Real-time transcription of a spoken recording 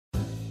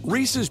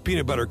Reese's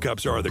Peanut Butter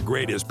Cups are the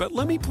greatest, but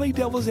let me play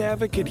devil's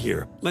advocate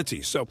here. Let's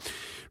see. So,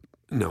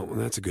 no,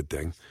 that's a good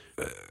thing.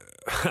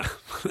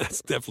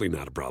 That's definitely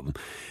not a problem.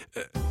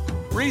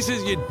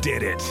 Reese's, you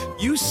did it.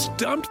 You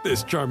stumped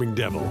this charming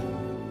devil.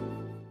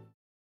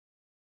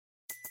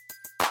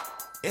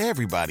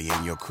 Everybody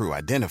in your crew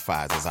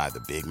identifies as either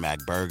Big Mac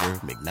Burger,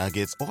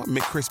 McNuggets, or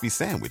McCrispy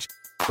Sandwich.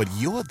 But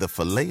you're the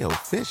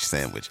Filet-O-Fish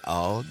Sandwich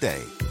all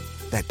day.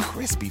 That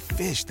crispy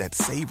fish, that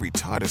savory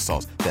tartar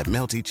sauce, that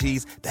melty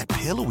cheese, that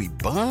pillowy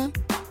bun.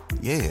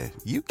 Yeah,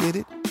 you get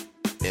it.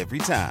 Every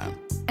time.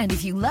 And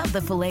if you love the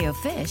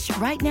Filet-O-Fish,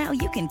 right now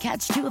you can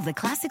catch two of the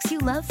classics you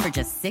love for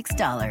just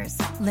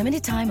 $6.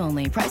 Limited time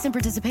only. Price and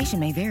participation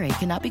may vary.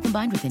 Cannot be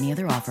combined with any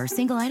other offer.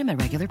 Single item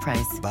at regular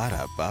price.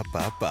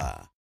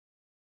 Ba-da-ba-ba-ba.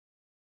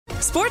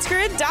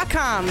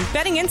 SportsGrid.com.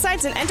 Betting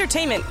insights and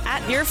entertainment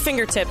at your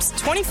fingertips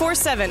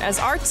 24/7 as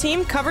our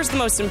team covers the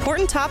most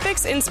important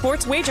topics in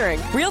sports wagering.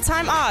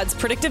 Real-time odds,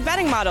 predictive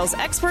betting models,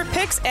 expert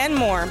picks, and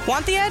more.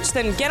 Want the edge?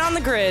 Then get on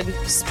the grid.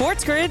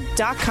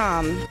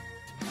 SportsGrid.com.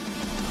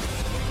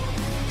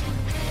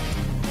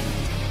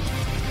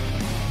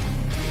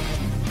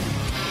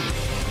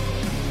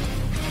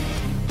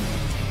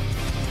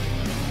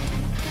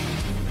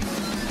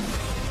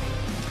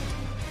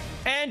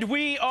 And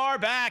we are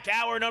back.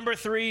 Hour number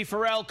 3,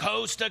 Ferrall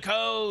coast to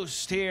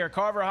coast here.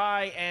 Carver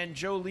High and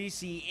Joe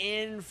Lisi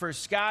in for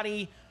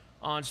Scotty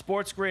on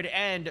Sports Grid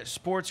and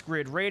Sports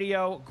Grid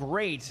Radio.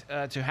 Great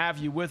to have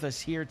you with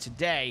us here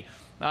today.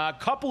 A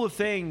couple of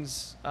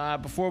things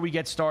before we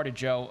get started,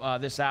 Joe,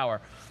 this hour.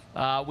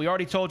 We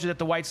already told you that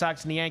the White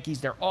Sox and the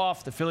Yankees, they're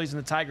off. The Phillies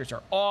and the Tigers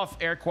are off.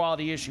 Air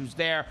quality issues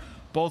there.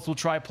 Both will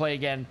try play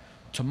again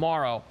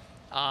tomorrow.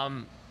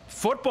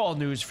 Football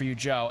news for you,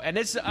 Joe. And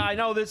this, I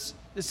know this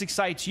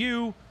excites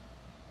you,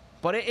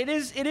 but it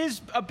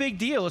is a big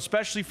deal,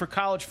 especially for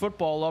college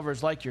football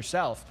lovers like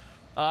yourself.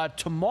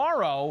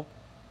 Tomorrow,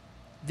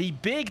 the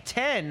Big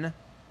Ten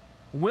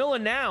will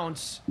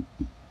announce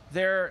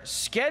their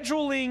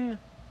scheduling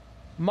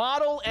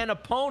model and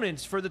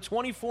opponents for the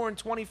 24 and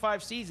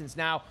 25 seasons.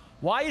 Now,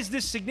 why is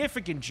this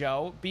significant,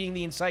 Joe, being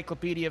the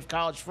encyclopedia of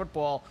college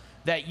football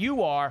that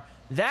you are?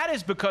 That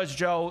is because,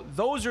 Joe,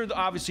 those are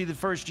obviously the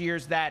first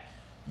years that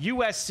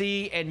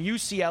USC and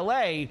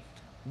UCLA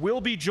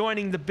will be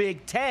joining the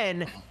Big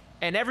Ten,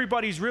 and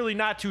everybody's really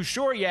not too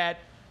sure yet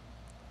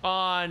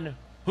on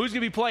who's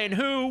going to be playing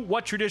who,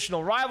 what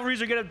traditional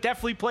rivalries are going to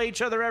definitely play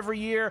each other every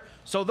year.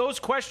 So those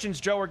questions,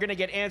 Joe, are going to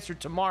get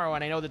answered tomorrow,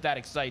 and I know that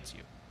excites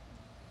you.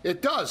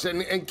 It does,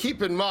 and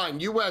keep in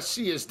mind,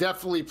 USC is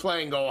definitely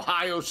playing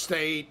Ohio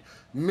State,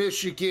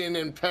 Michigan,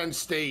 and Penn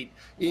State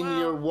in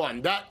year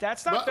one.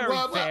 That's not very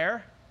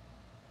fair.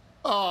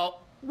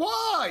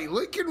 Why?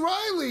 Lincoln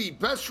Riley,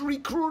 best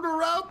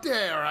recruiter out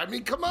there. I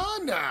mean, come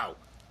on now.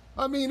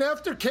 I mean,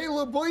 after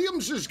Caleb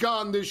Williams is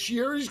gone this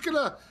year, he's going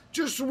to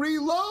just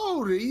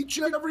reload each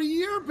and every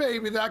year,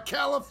 baby, that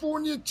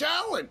California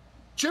talent.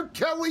 Chip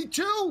Kelly,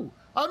 too.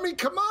 I mean,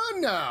 come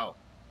on now.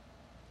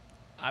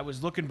 I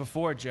was looking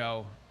before,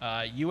 Joe,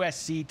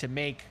 USC to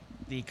make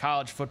the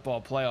college football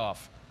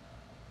playoff,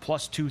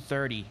 plus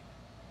 230.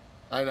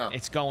 I know.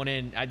 It's going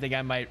in. I think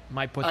I might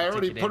put the I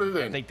already ticket put in.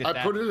 it in.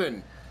 I put it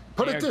in.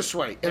 Put it this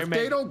way: if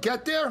they don't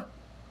get there,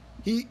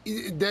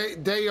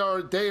 they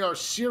are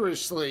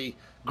seriously.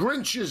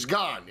 Grinch is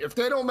gone. If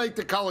they don't make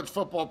the college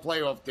football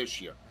playoff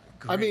this year,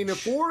 I mean,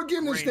 if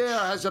Oregon is there,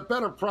 has a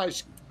better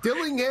price.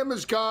 Dillingham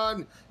is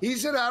gone.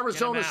 He's at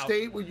Arizona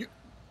State. With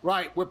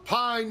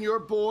Pine, your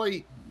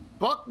boy.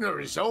 Buckner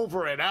is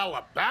over at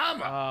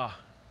Alabama.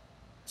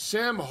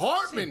 Sam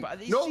Hartman.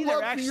 No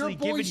love for your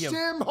boy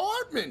Sam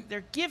Hartman.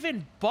 They're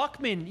giving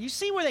Buckman. You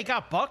see where they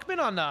got Buckman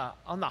on the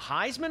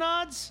Heisman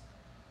odds?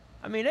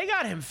 I mean, they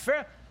got him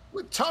fair.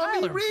 With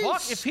Tommy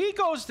Reese. If he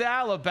goes to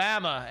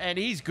Alabama and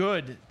he's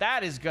good,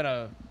 that is going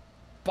to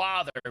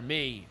bother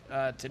me.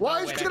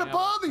 Why is it going to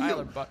bother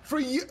you?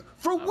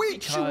 For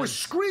weeks you were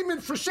screaming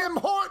for Sam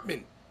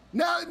Hartman.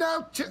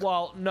 Now.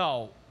 Well,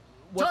 no.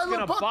 What's going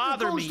to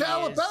bother me goes to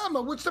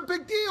Alabama. What's the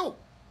big deal?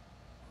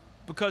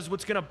 Because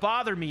what's going to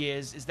bother me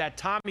is that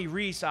Tommy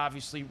Reese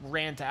obviously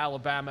ran to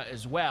Alabama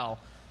as well.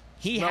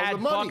 He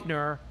had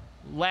Buckner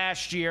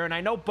last year, and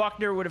I know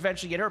Buckner would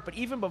eventually get hurt, but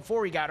even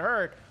before he got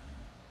hurt,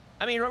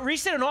 I mean,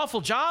 Reese did an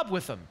awful job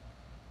with him.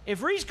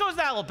 If Reese goes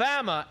to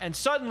Alabama and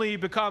suddenly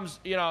becomes,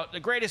 the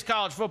greatest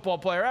college football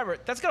player ever,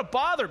 that's going to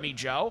bother me,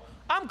 Joe.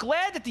 I'm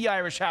glad that the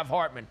Irish have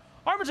Hartman.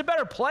 Hartman's a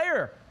better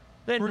player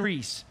than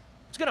Reese.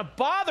 What's going to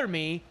bother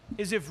me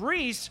is if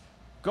Reese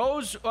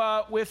goes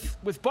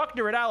with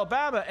Buckner at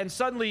Alabama and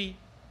suddenly,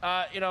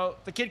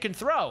 the kid can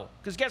throw.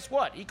 Because guess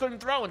what? He couldn't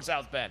throw in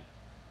South Bend.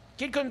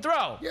 Kid couldn't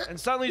throw. Yeah, and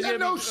suddenly he's going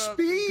to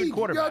be good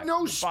quarterback. You had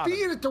no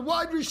speed at the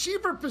wide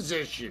receiver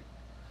position.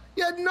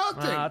 You had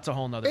nothing. That's a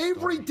whole nother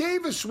Avery story.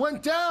 Davis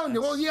went down.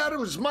 All you had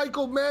was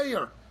Michael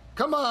Mayer.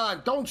 Come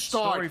on, don't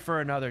start. Story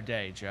for another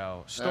day,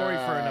 Joe. Story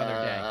for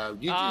another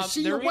day. You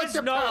see, you went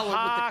to power with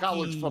the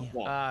college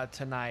football.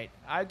 Tonight.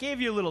 I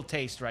gave you a little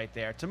taste right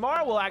there.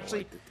 Tomorrow we'll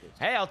actually,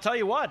 hey, I'll tell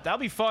you what, that'll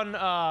be fun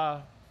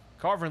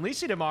Carver and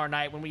Lisi tomorrow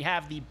night when we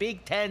have the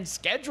Big Ten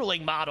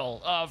scheduling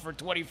model for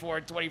 24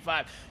 and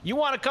 25. You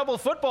want a couple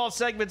of football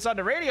segments on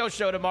the radio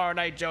show tomorrow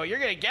night, Joe? You're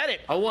going to get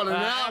it. I want an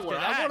hour.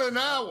 I want an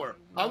hour.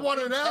 I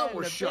want an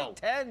hour show. Big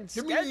Ten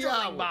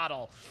scheduling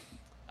model.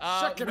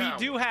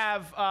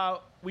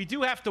 We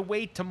do have to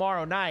wait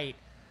tomorrow night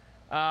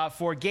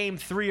for Game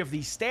 3 of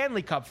the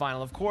Stanley Cup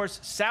Final. Of course,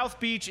 South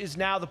Beach is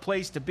now the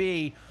place to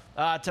be.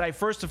 Tonight,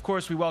 first, of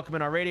course, we welcome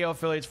in our radio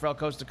affiliates for El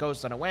Coast to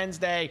Coast on a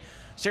Wednesday.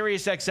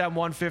 Sirius XM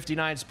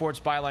 159 Sports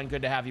Byline,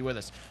 good to have you with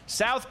us.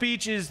 South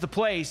Beach is the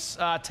place.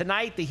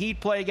 Tonight, the Heat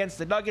play against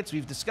the Nuggets,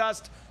 we've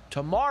discussed.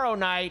 Tomorrow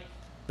night,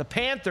 the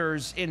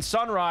Panthers in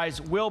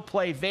Sunrise will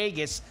play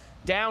Vegas,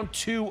 down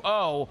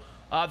 2-0.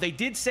 They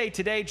did say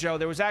today, Joe,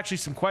 there was actually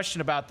some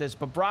question about this.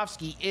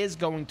 Bobrovsky is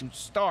going to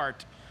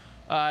start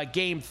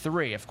Game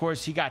 3. Of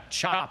course, he got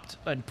chopped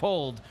and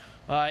pulled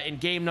in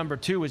game number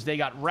 2 as they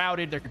got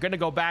routed. They're going to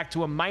go back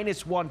to a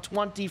minus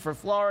 120 for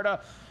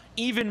Florida.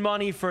 Even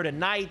money for the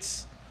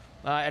Knights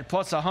at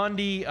plus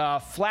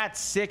 100. Flat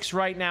 6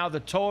 right now,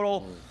 the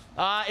total.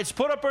 It's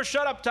put up or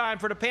shut up time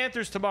for the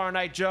Panthers tomorrow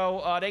night,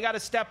 Joe. They got to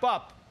step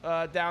up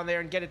down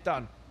there and get it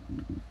done.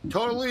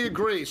 Totally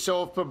agree.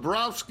 So if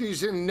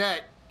Bobrovsky's in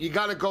net, you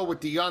got to go with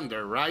the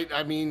under, right?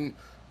 I mean,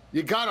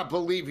 you got to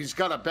believe he's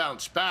got to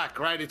bounce back,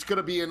 right? It's going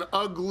to be an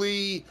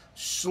ugly,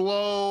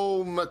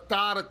 slow,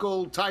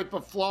 methodical type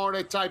of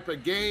Florida type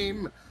of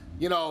game.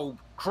 You know,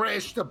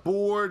 crash the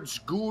boards,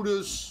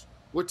 Gudis.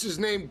 What's his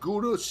name?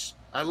 Gudis.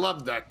 I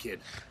love that kid.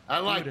 I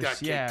like that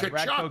kid. Yeah,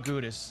 Radko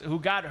Gudis, who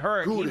got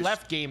hurt. He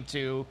left game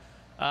 2.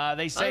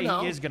 They say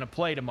he is going to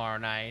play tomorrow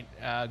night.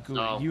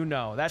 You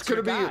know, that's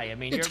your guy.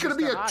 It's going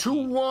to be a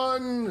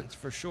 2-1. That's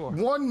for sure.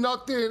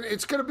 1-0.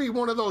 It's going to be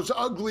one of those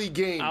ugly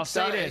games. I'll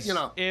say this. You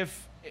know,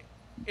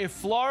 if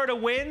Florida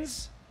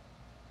wins,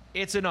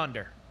 it's an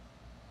under.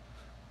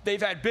 They've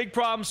had big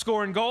problems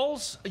scoring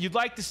goals. You'd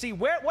like to see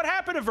what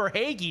happened to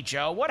Verhaeghe,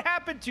 Joe? What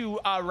happened to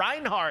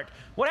Reinhart?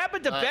 What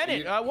happened to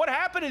Bennett? What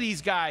happened to these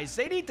guys?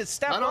 They need to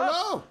step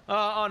up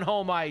on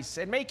home ice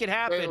and make it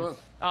happen.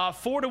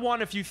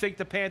 4-1 if you think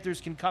the Panthers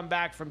can come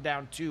back from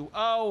down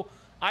 2-0.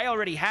 I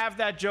already have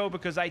that, Joe,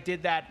 because I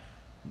did that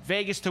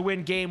Vegas to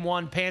win Game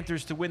 1,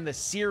 Panthers to win the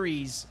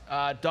series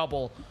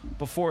double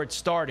before it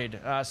started.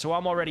 So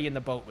I'm already in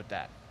the boat with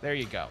that. There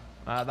you go.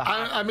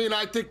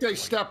 I think they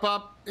step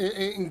up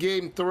in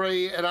Game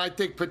 3, and I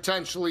think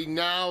potentially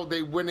now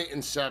they win it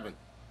in 7.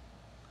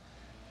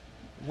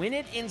 Win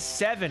it in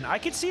 7. I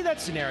could see that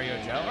scenario,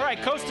 Joe. All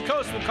right, Coast to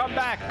Coast, we'll come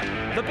back.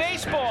 The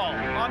baseball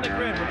on the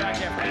grid. We're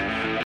back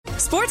after.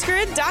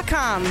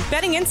 SportsGrid.com.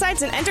 Betting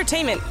insights and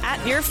entertainment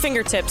at your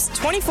fingertips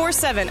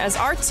 24/7 as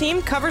our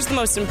team covers the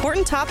most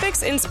important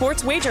topics in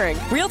sports wagering.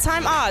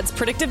 Real-time odds,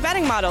 predictive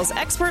betting models,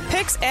 expert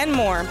picks, and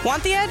more.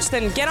 Want the edge?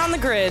 Then get on the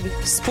grid.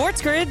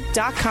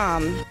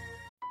 SportsGrid.com.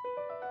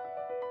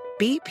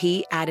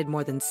 BP added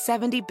more than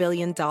 $70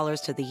 billion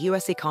to the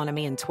U.S.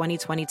 economy in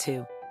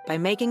 2022 by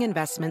making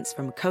investments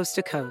from coast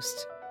to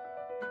coast.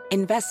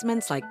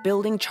 Investments like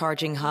building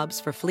charging hubs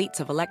for fleets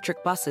of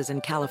electric buses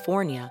in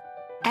California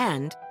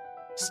and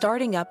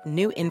starting up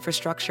new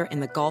infrastructure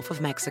in the Gulf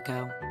of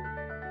Mexico.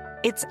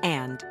 It's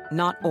and,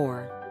 not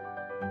or.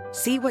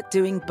 See what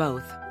doing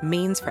both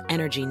means for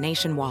energy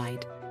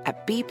nationwide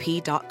at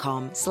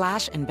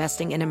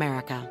bp.com/investing in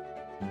America.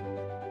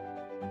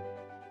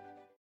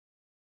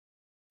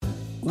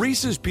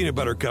 Reese's peanut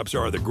butter cups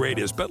are the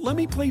greatest, but let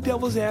me play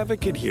devil's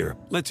advocate here.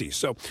 Let's see.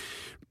 So,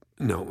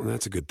 no,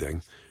 that's a good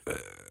thing.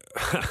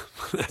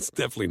 That's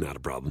definitely not a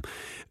problem.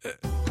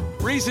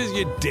 Reese's,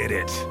 you did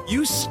it.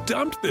 You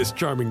stumped this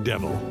charming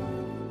devil.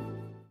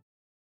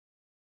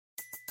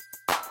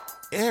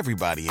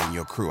 Everybody in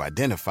your crew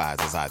identifies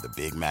as either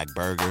Big Mac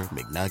Burger,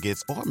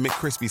 McNuggets, or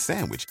McCrispy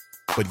Sandwich.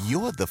 But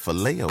you're the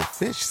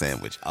Filet-O-Fish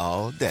Sandwich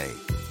all day.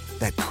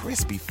 That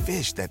crispy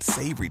fish, that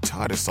savory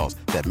tartar sauce,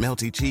 that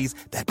melty cheese,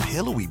 that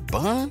pillowy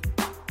bun.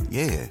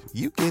 Yeah,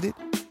 you get it.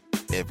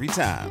 Every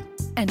time.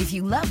 And if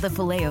you love the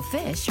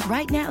Filet-O-Fish,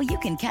 right now you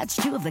can catch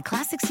 2 of the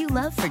classics you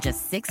love for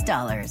just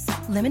 $6.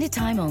 Limited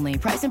time only.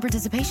 Price and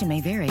participation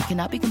may vary.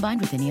 Cannot be combined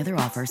with any other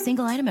offer.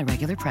 Single item at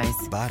regular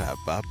price.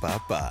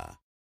 Ba-da-ba-ba-ba.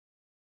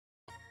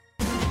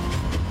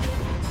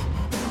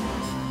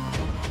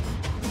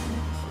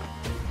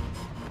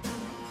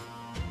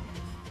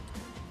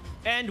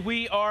 And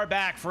we are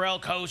back for El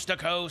Coast to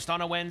Coast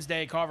on a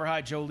Wednesday. Carver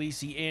High, Joe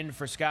Lisi in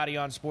for Scotty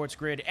on Sports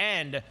Grid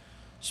and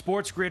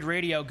Sports Grid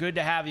Radio. Good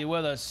to have you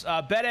with us.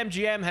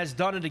 BetMGM has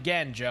done it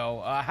again,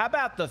 Joe. How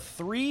about the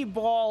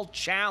 3-ball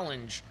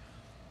challenge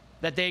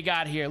that they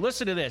got here?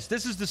 Listen to this.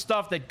 This is the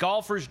stuff that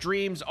golfers'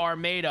 dreams are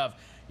made of.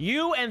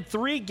 You and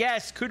 3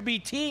 guests could be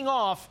teeing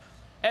off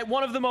at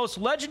one of the most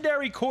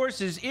legendary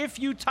courses if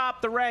you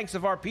top the ranks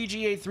of our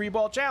PGA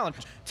 3-ball challenge.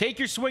 Take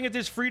your swing at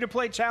this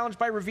free-to-play challenge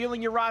by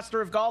revealing your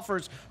roster of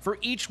golfers for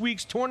each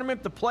week's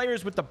tournament. The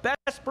players with the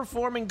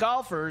best-performing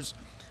golfers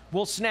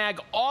will snag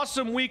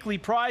awesome weekly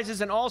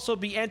prizes and also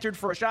be entered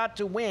for a shot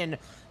to win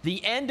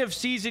the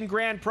end-of-season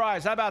grand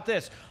prize. How about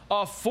this?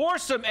 A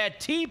foursome at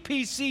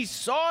TPC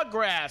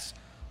Sawgrass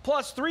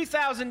plus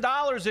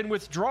 $3,000 in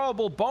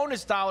withdrawable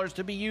bonus dollars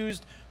to be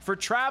used for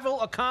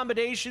travel,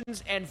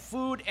 accommodations, and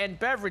food and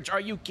beverage. Are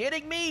you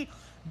kidding me?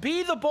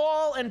 Be the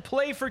ball and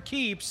play for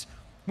keeps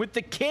with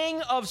the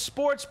king of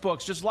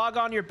sportsbooks. Just log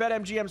on to your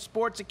BetMGM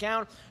sports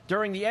account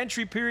during the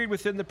entry period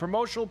within the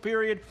promotional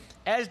period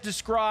as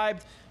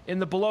described in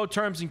the below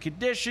terms and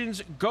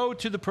conditions. Go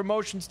to the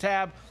promotions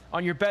tab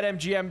on your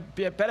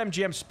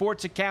BetMGM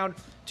sports account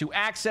to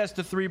access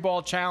the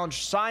 3-ball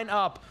challenge. Sign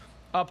up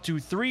to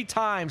 3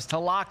 times to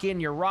lock in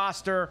your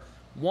roster.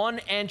 1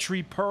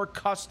 entry per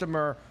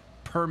customer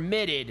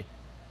permitted.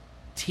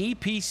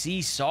 TPC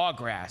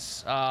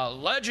Sawgrass,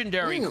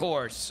 legendary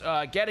course,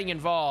 getting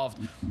involved.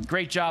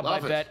 Great job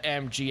by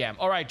BetMGM.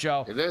 All right,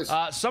 Joe. It is.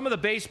 Some of the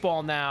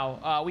baseball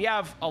now. We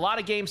have a lot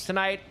of games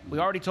tonight. We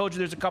already told you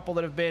there's a couple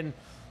that have been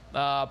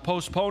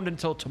postponed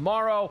until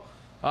tomorrow.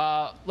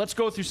 Let's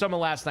go through some of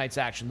last night's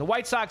action. The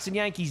White Sox and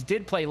Yankees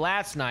did play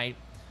last night.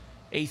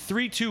 A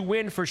 3-2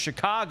 win for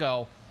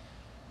Chicago.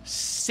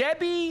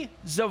 Sebi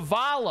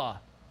Zavala,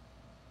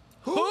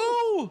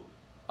 who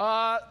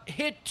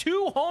hit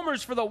 2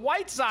 homers for the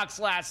White Sox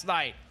last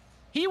night.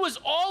 He was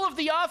all of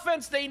the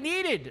offense they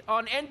needed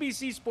on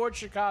NBC Sports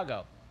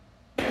Chicago.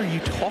 What are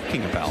you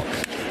talking about?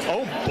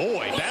 Oh,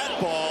 boy, that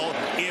ball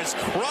is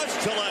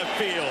crushed to left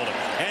field,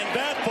 and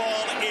that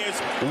ball is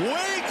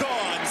way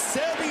gone.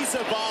 Sebi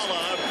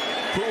Zavala,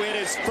 who hit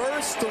his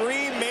first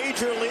 3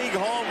 Major League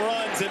home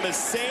runs in the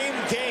same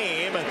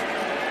game,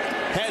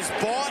 has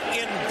bought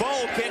in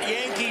bulk at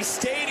Yankee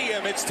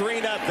Stadium. It's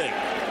 3-0.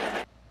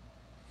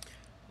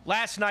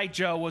 Last night,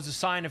 Joe, was a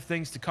sign of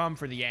things to come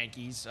for the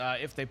Yankees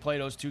if they play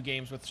those 2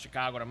 games with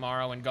Chicago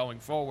tomorrow and going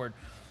forward.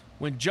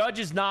 When Judge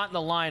is not in the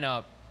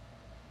lineup,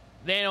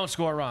 they don't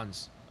score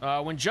runs.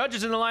 When Judge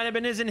is in the lineup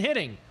and isn't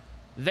hitting,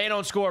 they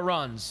don't score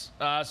runs.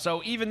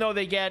 So even though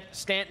they get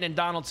Stanton and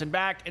Donaldson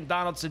back, and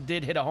Donaldson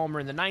did hit a homer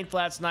in the 9th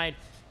last night,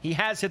 he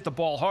has hit the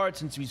ball hard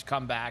since he's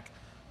come back,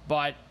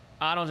 but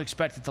I don't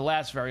expect it to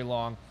last very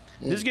long.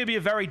 This is going to be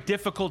a very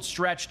difficult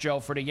stretch,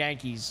 Joe, for the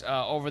Yankees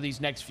over these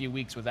next few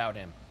weeks without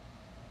him.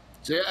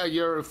 So,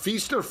 you're a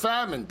feast or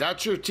famine.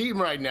 That's your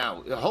team right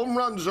now. Home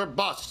runs are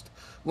bust.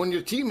 When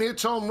your team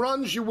hits home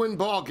runs, you win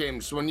ball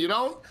games. When you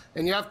don't,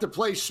 and you have to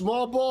play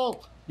small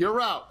ball,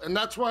 you're out. And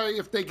that's why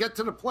if they get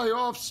to the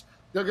playoffs,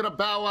 they're going to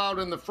bow out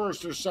in the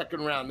 1st or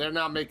 2nd round. They're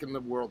not making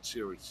the World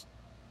Series.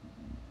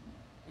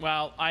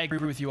 Well, I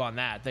agree with you on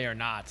that. They are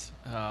not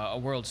a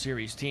World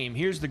Series team.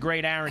 Here's the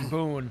great Aaron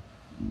Boone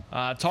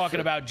talking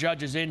about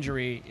Judge's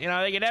injury. You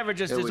know, they can never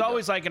just, there's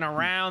always like an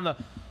around the,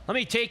 let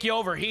me take you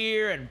over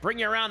here and bring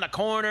you around the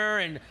corner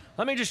and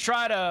let me just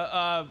try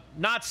to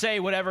not say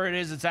whatever it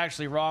is that's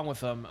actually wrong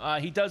with him.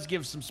 He does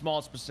give some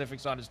small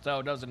specifics on his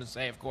toe, doesn't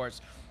say, of course,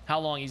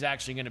 how long he's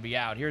actually going to be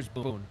out. Here's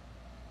Boone.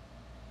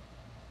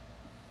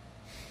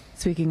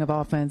 Speaking of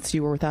offense,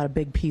 you were without a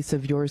big piece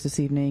of yours this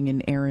evening,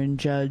 and Aaron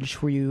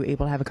Judge. Were you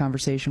able to have a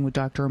conversation with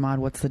Dr. Ahmad?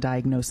 What's the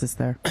diagnosis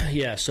there?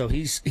 Yeah, so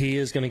he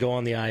is going to go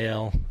on the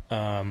IL.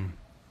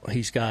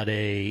 He's got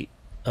a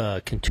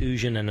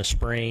contusion and a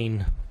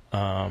sprain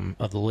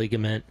of the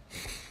ligament.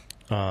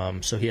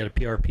 So he had a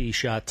PRP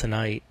shot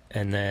tonight,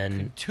 and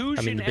then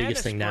contusion, the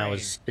biggest thing now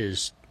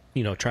is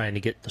trying to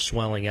get the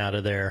swelling out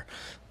of there.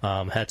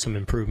 Had some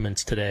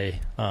improvements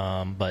today,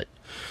 but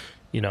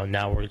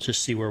now we'll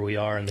just see where we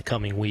are in the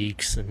coming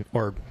weeks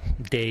or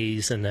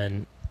days, and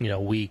then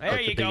week. There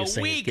you go,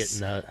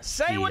 weeks.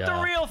 Say what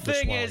the real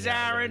thing is,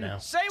 Aaron.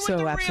 Say what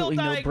the real diagnosis is. So absolutely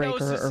no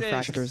breaker or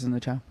fractures in the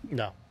toe.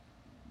 No.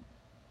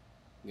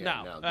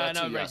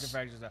 No breaks or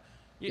fractures.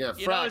 You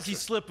notice he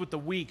slipped with the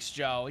weeks,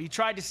 Joe. He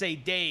tried to say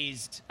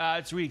days.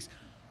 It's weeks.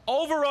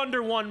 Over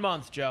under 1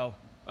 month, Joe.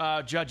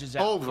 Judge is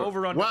out.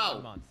 Over under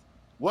 1 month.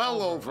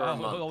 Well over a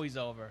month. Always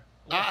over.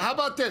 How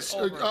about this?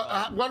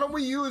 Why don't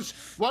we use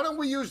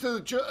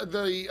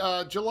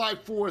the July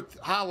 4th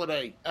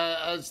holiday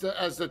as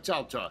the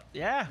telltale?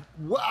 Yeah.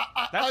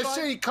 I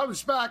say he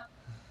comes back,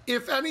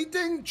 if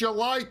anything,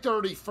 July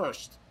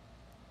 31st.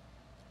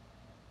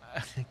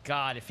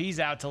 God, if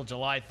he's out till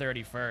July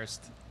 31st,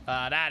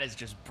 that is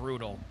just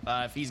brutal.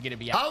 If he's going to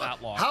be out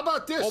that long. How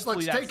about this?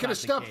 Hopefully let's take it a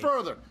step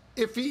further.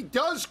 If he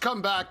does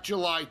come back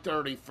July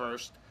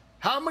 31st,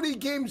 how many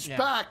games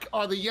back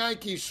are the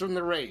Yankees from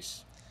the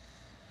Rays?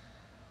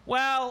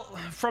 Well,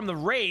 from the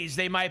Rays,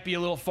 they might be a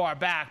little far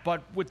back,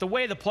 but with the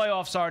way the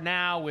playoffs are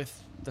now,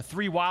 with the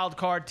 3 wild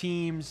card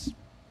teams,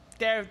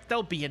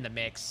 they'll be in the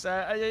mix.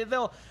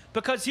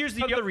 Because here's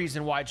the other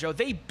reason why, Joe.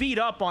 They beat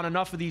up on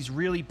enough of these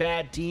really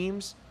bad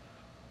teams.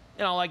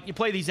 Like you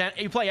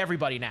play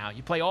everybody now.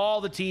 You play all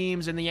the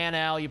teams in the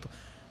NL.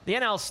 The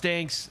NL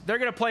stinks. They're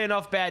going to play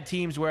enough bad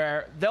teams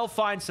where they'll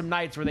find some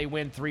nights where they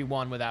win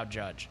 3-1 without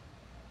Judge,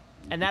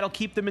 and that'll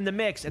keep them in the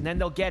mix. And then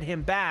they'll get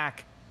him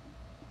back.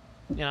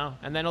 And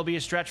then it'll be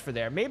a stretch for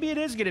there. Maybe it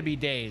is going to be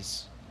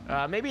days.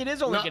 Maybe it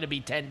is only going to be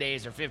 10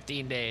 days or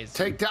 15 days.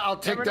 I'll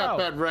take that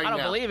bet right now. I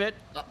don't believe it.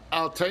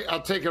 I'll take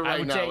it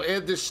right now.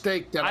 Add the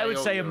stake that I would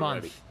say a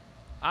month. Already.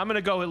 I'm going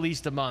to go at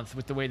least a month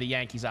with the way the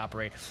Yankees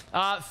operate.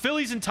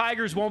 Phillies and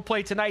Tigers won't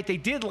play tonight. They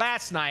did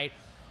last night.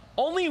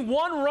 Only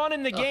 1 run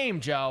in the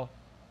game, Joe.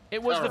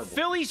 It was Terrible. the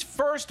Phillies'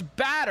 first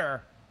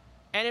batter,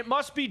 and it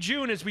must be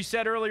June, as we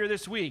said earlier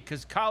this week,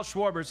 because Kyle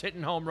Schwarber's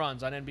hitting home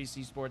runs on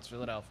NBC Sports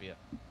Philadelphia.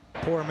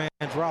 Poor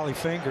man's Raleigh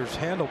fingers,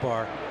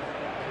 handlebar.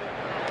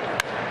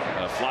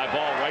 A fly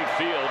ball right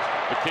field.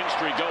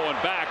 McKinstry going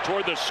back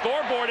toward the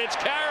scoreboard. It's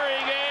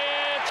carrying.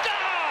 It's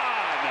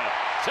gone!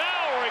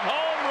 Towering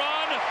home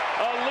run.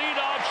 A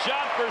leadoff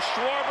shot for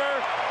Schwarber.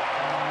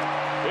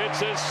 It's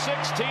his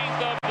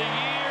 16th of the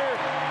year,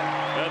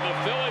 and the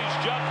Phillies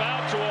jump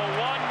out to a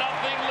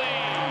 1-0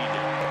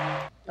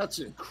 lead. That's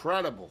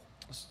incredible.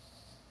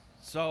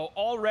 So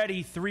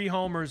already 3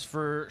 homers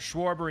for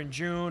Schwarber in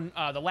June.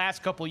 The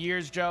last couple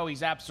years, Joe,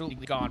 he's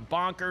absolutely gone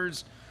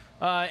bonkers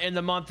in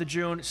the month of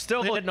June.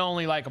 Still hitting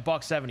only like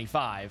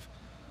 $175.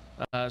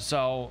 And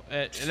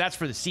that's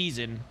for the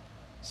season.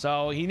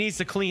 So he needs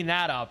to clean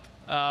that up.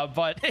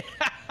 But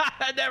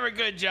never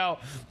good, Joe.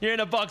 You're in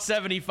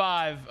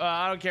 $175.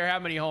 I don't care how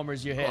many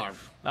homers you hit.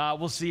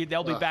 We'll see.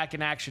 They'll be back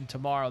in action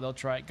tomorrow. They'll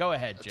try. Go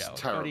ahead, Joe.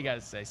 Terrible. What do you got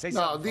to say? Say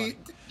something.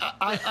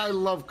 I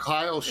love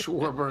Kyle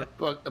Schwarber,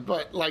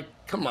 but like,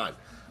 come on,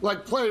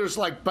 like players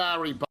like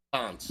Barry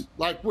Bonds.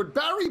 Like, would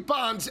Barry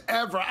Bonds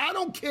ever? I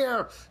don't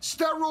care,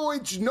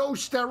 steroids, no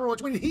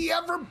steroids. Would he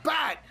ever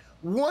bat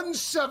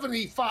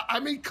 175? I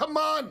mean, come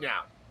on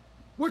now.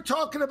 We're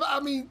talking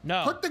about,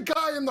 Put the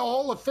guy in the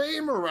Hall of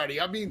Fame already.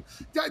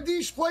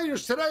 These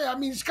players today,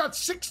 he's got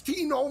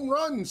 16 home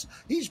runs.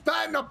 He's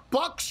batting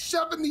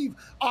 $170,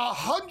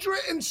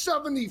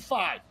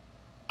 175.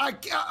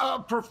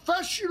 A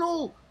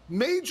professional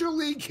major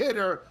league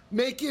hitter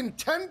making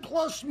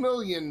 $10+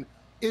 million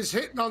is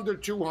hitting under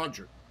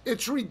 200.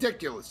 It's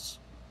ridiculous.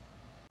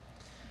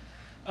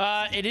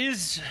 It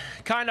is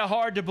kind of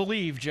hard to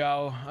believe,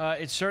 Joe.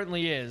 It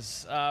certainly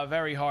is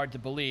very hard to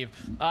believe.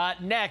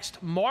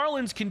 Next,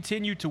 Marlins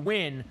continue to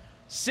win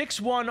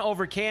 6-1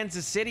 over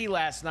Kansas City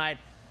last night.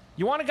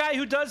 You want a guy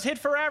who does hit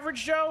for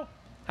average, Joe?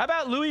 How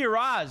about Luis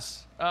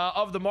Uraz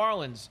of the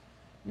Marlins?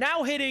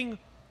 Now hitting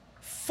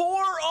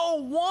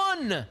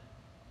 .401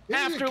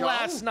 after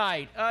last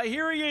night.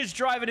 Here he is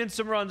driving in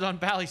some runs on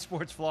Bally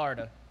Sports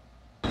Florida.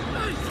 Line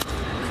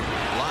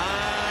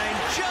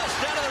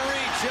just out of the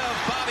reach of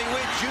Bobby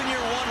Witt Jr.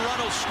 1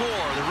 run will score.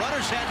 The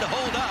runners had to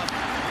hold up,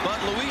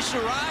 but Luis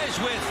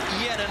Uraz with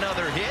yet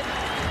another hit.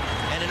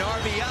 And an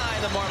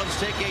RBI, the Marlins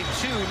take a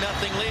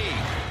 2-0 lead.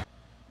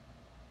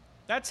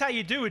 That's how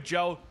you do it,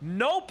 Joe.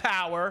 No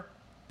power,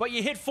 but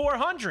you hit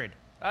 400.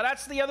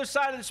 That's the other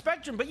side of the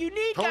spectrum. But you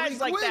need guys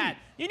like that.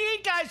 You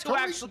need guys who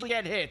actually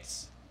get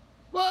hits.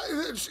 Well,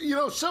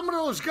 some of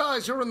those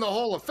guys are in the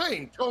Hall of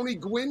Fame. Tony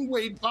Gwynn,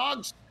 Wade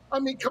Boggs.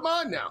 Come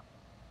on now.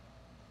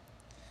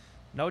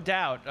 No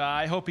doubt.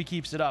 I hope he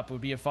keeps it up. It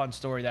would be a fun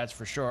story, that's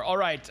for sure. All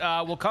right,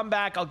 we'll come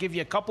back. I'll give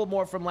you a couple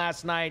more from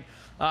last night,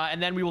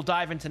 and then we will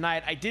dive in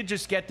tonight. I did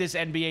just get this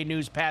NBA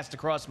news passed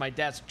across my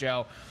desk,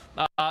 Joe.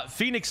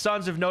 Phoenix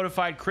Suns have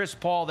notified Chris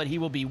Paul that he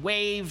will be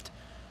waived,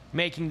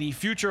 making the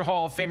future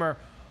Hall of Famer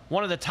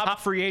one of the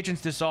top free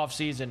agents this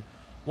offseason.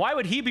 Why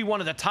would he be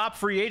one of the top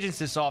free agents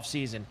this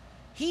offseason?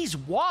 He's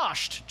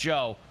washed,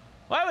 Joe.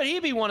 Why would he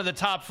be one of the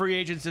top free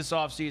agents this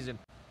offseason?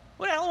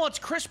 What the hell wants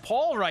Chris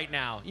Paul right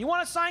now? You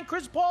want to sign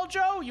Chris Paul,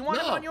 Joe? You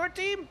want him on your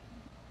team?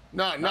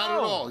 No, not at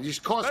all. He's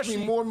cost me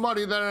more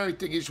money than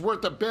anything. He's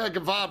worth a bag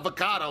of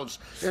avocados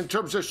in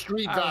terms of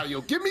street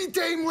value. Give me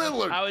Dame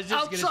Lillard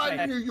outside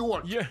of New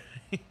York.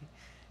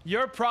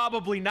 You're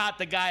probably not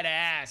the guy to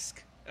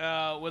ask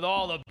with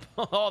all the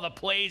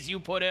plays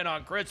you put in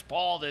on Chris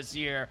Paul this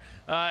year,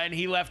 and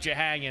he left you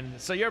hanging.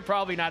 So you're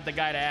probably not the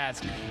guy to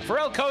ask.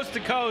 Ferrall Coast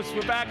to Coast.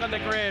 We're back on the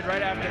grid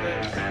right after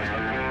this.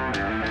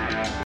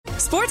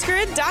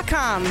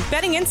 SportsGrid.com.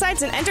 Betting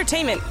insights and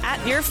entertainment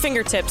at your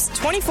fingertips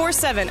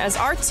 24/7 as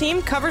our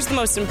team covers the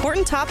most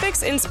important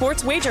topics in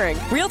sports wagering.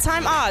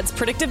 Real-time odds,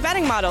 predictive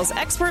betting models,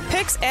 expert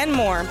picks, and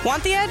more.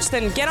 Want the edge?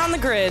 Then get on the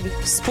grid.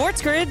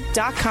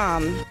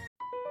 SportsGrid.com.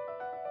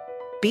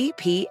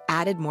 BP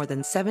added more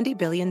than $70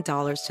 billion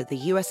to the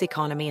U.S.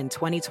 economy in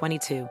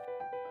 2022.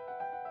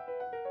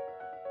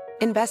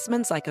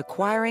 Investments like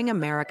acquiring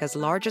America's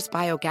largest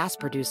biogas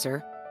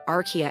producer,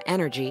 Archaea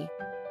Energy,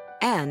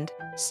 and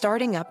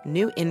starting up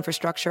new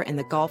infrastructure in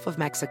the Gulf of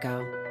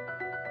Mexico.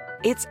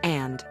 It's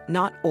and,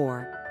 not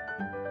or.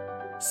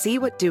 See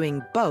what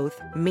doing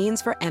both means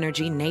for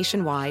energy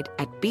nationwide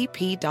at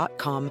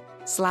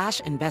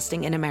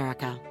bp.com/investing in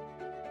America.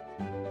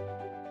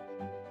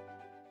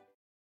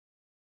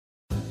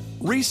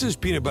 Reese's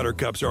peanut butter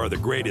cups are the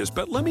greatest,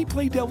 but let me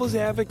play devil's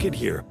advocate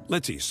here.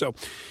 Let's see. So,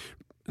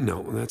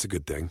 no, that's a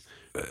good thing.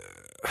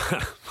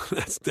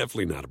 That's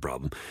definitely not a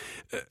problem.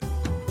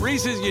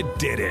 Reese's, you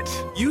did it.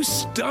 You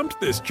stumped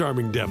this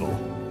charming devil.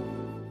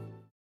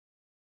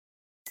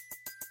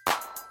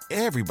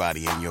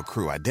 Everybody in your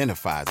crew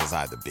identifies as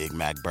either Big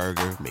Mac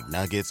Burger,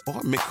 McNuggets,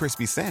 or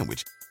McCrispy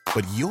Sandwich.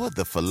 But you're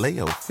the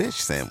Filet-O-Fish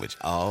Sandwich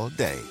all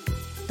day.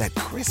 That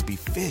crispy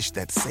fish,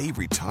 that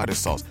savory tartar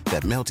sauce,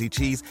 that melty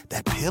cheese,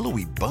 that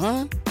pillowy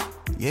bun.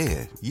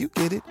 Yeah, you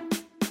get it.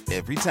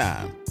 every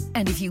time.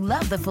 And if you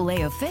love the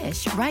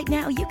Filet-O-Fish, right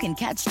now you can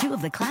catch 2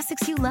 of the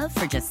classics you love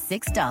for just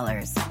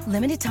 $6.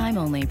 Limited time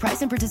only.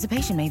 Price and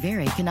participation may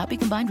vary. Cannot be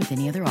combined with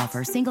any other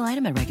offer. Single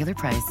item at regular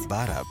price.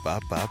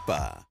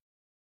 Ba-da-ba-ba-ba.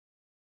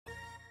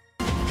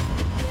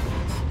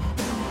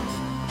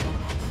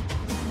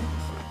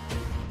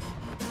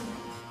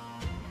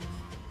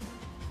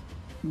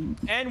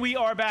 And we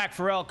are back,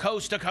 Ferrall,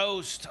 coast to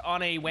coast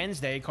on a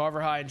Wednesday.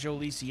 Carver High and Joe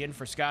Lisi in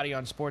for Scotty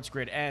on Sports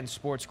Grid and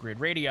Sports Grid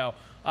Radio.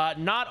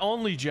 Not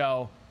only,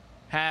 Joe,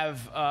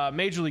 have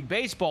Major League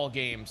Baseball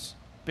games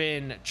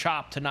been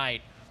chopped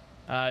tonight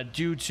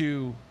due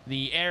to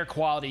the air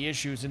quality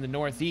issues in the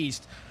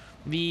Northeast,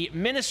 the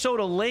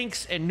Minnesota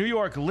Lynx and New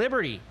York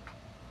Liberty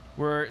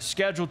were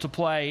scheduled to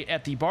play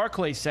at the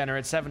Barclays Center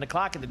at 7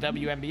 o'clock in the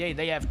WNBA.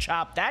 They have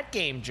chopped that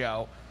game,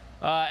 Joe,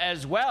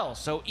 as well.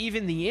 So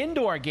even the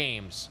indoor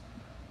games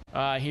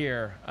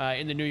here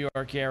in the New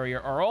York area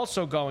are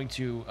also going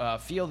to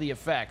feel the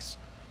effects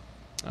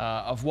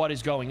of what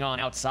is going on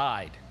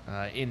outside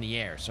in the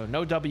air. So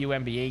no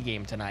WNBA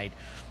game tonight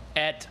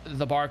at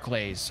the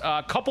Barclays.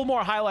 A couple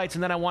more highlights,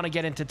 and then I want to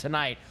get into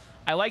tonight.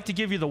 I like to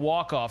give you the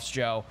walk-offs,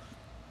 Joe.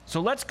 So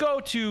let's go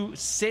to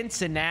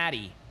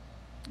Cincinnati,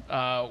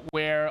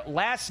 where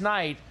last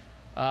night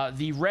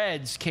the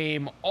Reds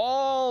came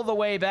all the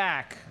way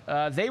back.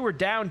 They were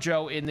down,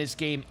 Joe, in this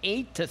game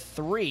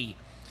 8-3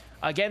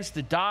 against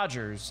the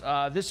Dodgers.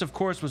 This, of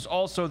course, was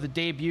also the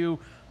debut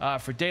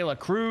for De La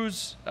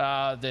Cruz,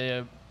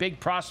 the big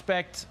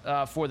prospect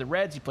for the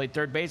Reds. He played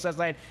third base last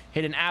night,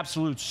 hit an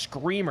absolute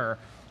screamer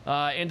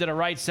into the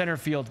right center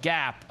field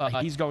gap.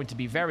 He's going to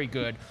be very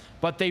good.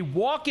 But they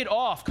walk it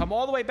off, come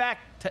all the way back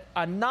to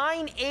a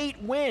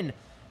 9-8 win.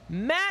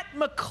 Matt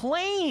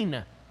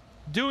McClain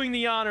doing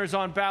the honors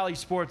on Bally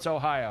Sports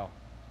Ohio.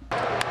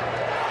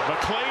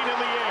 McClain in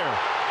the air.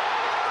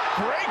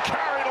 Great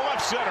carry to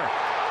left center.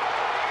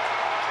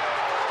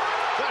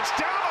 That's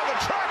down on the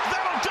track.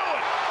 That'll do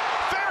it.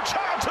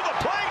 Fairchild to the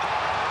plate.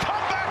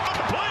 Come back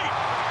complete.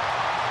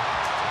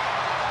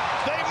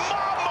 They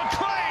mob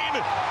McClain.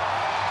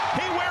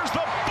 He wears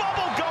the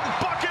bubblegum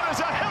bucket as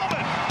a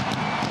helmet.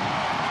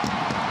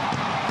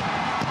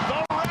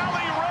 The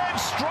Rally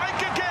Reds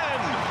strike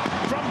again.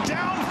 From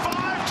down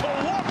 5 to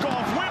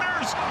walk-off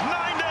winners,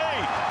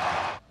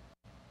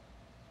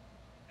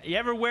 9-8. You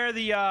ever wear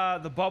the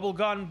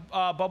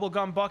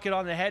bubblegum bucket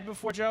on the head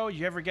before, Joe?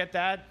 You ever get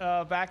that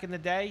back in the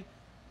day?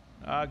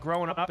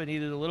 Growing up in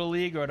either the Little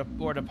League or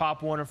the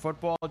Pop Warner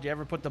football, did you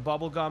ever put the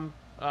bubblegum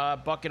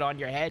bucket on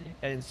your head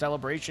in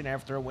celebration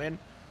after a win?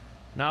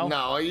 No?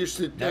 No, I used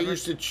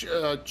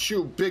to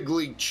chew Big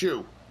League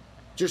Chew.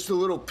 Just a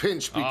little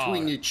pinch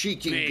between your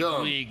cheek and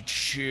gum. Big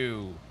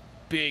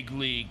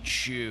League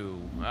Chew.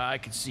 I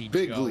could see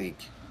Big Joe League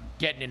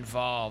getting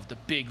involved. The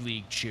Big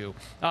League Chew.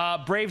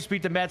 Braves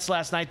beat the Mets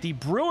last night. The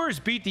Brewers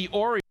beat the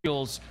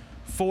Orioles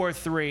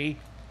 4-3.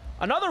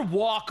 Another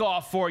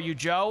walk-off for you,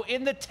 Joe,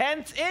 in the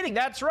 10th inning.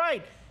 That's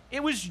right.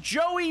 It was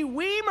Joey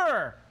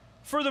Wiemer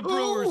for the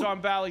Brewers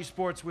on Bally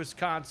Sports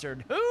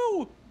Wisconsin.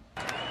 Who?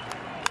 Down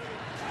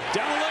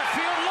the left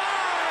field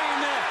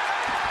line.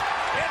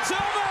 It's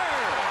over.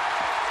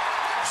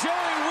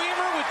 Joey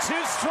Wiemer with 2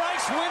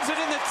 strikes wins it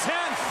in the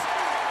 10th.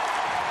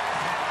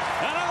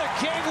 Another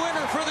game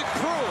winner for the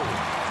Crew.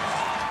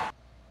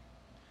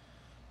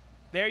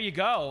 There you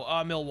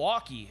go.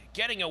 Milwaukee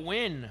getting a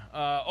win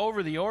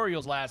over the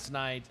Orioles last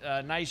night.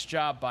 Nice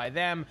job by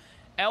them.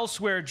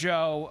 Elsewhere,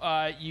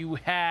 Joe, you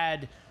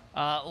had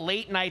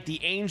late night.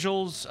 The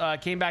Angels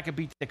came back and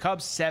beat the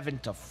Cubs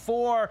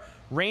 7-4.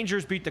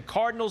 Rangers beat the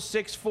Cardinals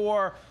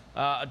 6-4.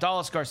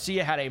 Adolis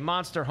Garcia had a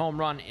monster home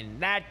run in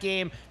that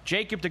game.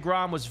 Jacob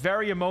deGrom was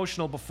very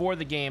emotional before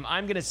the game.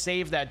 I'm going to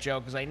save that, Joe,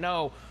 because I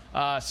know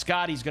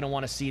Scotty's going to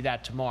want to see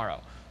that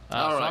tomorrow. So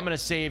I'm going to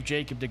save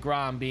Jacob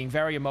deGrom being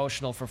very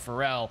emotional for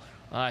Ferrall.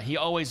 He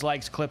always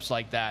likes clips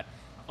like that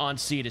on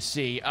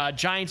C2C.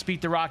 Giants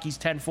beat the Rockies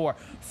 10-4.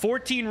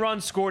 14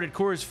 runs scored at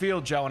Coors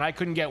Field, Joe, and I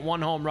couldn't get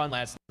one home run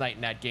last night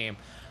in that game.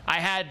 I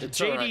had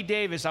J.D.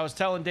 Davis. I was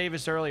telling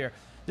Davis earlier.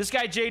 This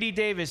guy, J.D.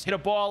 Davis, hit a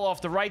ball off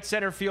the right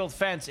center field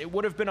fence. It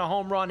would have been a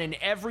home run in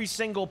every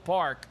single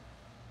park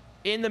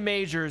in the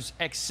majors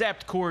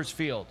except Coors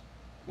Field,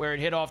 where it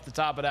hit off the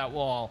top of that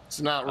wall.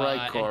 It's not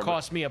right, Carver. It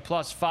cost me a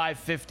plus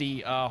 550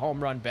 home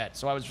run bet.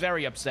 So I was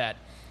very upset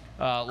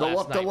last night.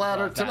 Go up the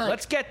ladder tonight.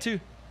 Let's get to...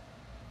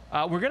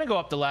 we're going to go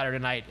up the ladder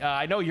tonight.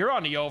 I know you're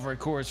on the over at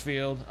Coors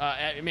Field.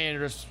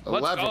 Let's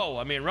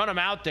go. Run them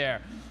out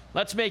there.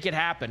 Let's make it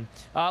happen.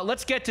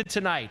 Let's get to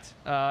tonight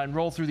and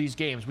roll through these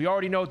games. We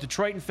already know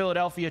Detroit and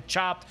Philadelphia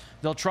chopped.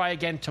 They'll try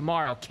again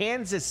tomorrow.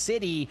 Kansas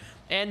City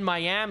and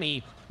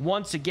Miami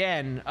once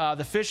again.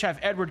 The Fish have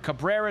Edward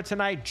Cabrera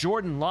tonight.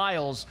 Jordan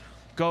Lyles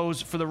goes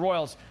for the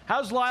Royals.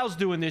 How's Lyles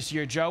doing this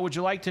year, Joe? Would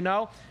you like to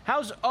know?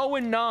 How's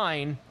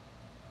 0-9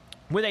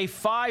 with a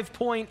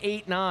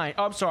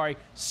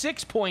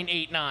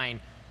 6.89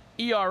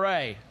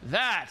 ERA?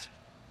 That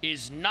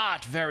is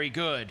not very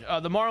good.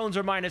 The Marlins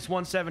are minus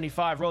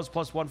 175. Rose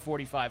plus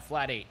 145.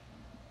 Flat 8.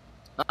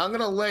 I'm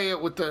going to lay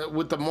it with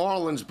the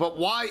Marlins. But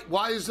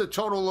why is the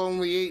total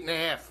only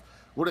 8.5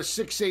 with a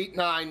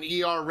 6.89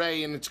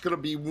 ERA and it's going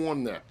to be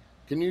warm there?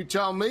 Can you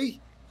tell me?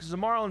 Because the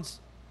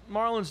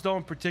Marlins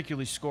don't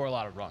particularly score a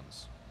lot of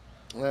runs.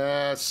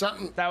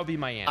 Something. That would be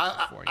my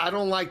answer for you. I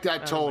don't like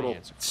that total.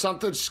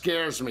 Something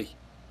scares me.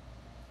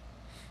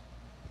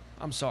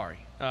 I'm sorry.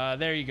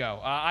 There you go.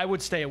 I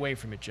would stay away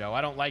from it, Joe.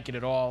 I don't like it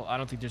at all. I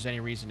don't think there's any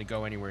reason to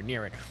go anywhere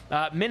near it.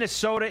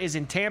 Minnesota is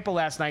in Tampa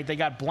last night. They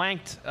got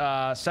blanked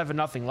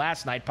 7-0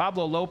 last night.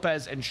 Pablo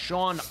Lopez and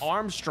Sean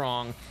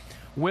Armstrong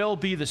will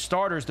be the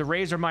starters. The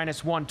Rays are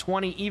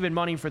 -120. Even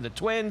money for the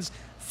Twins.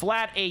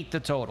 Flat 8 the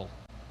total.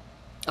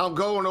 I'm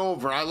going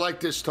over. I like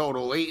this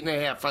total,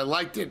 8.5. I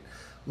liked it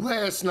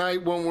last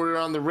night when we were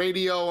on the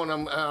radio,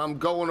 and I'm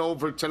going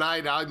over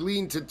tonight. I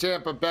lean to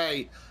Tampa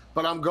Bay,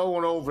 but I'm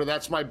going over.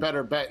 That's my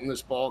better bet in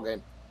this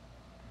ballgame.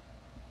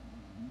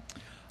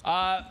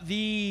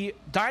 The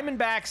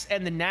Diamondbacks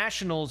and the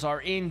Nationals are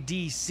in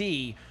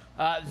D.C.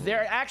 They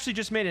actually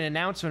just made an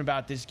announcement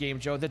about this game,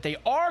 Joe, that they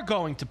are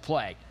going to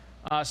play.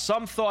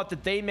 Some thought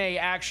that they may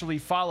actually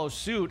follow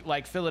suit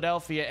like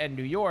Philadelphia and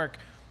New York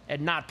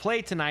and not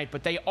play tonight,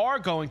 but they are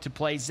going to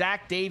play.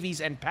 Zach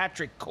Davies and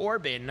Patrick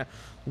Corbin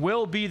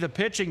will be the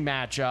pitching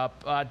matchup.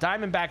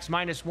 Diamondbacks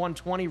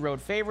 -120 road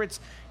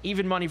favorites.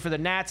 Even money for the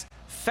Nats.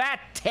 Fat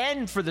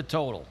 10 for the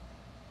total.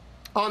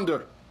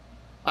 Under.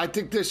 I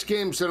think this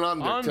game's an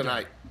under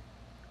tonight.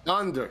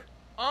 Under.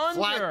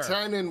 Flat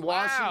 10 in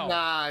Washington.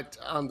 Wow. Nah,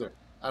 under.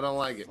 I don't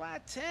like it.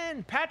 Flat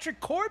 10. Patrick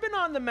Corbin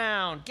on the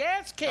mound.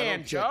 Gas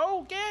can,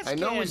 Joe. Gas can.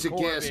 I know he's a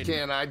gas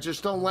can. I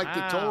just don't like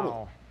the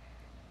total.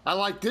 I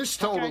like this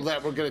total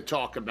that we're going to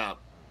talk about.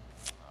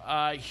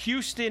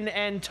 Houston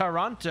and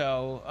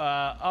Toronto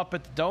up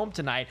at the Dome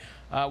tonight.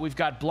 We've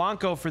got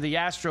Blanco for the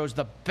Astros.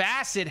 The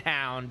Basset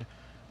Hound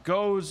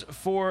goes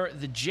for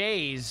the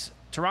Jays.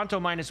 Toronto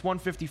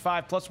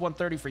 -155,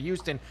 +130 for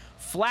Houston.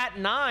 Flat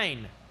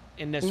 9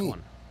 in this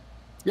one.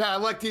 Yeah, I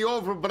like the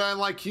over, but I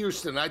like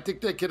Houston. I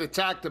think they could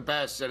attack the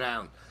Basset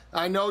Hound.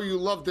 I know you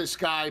love this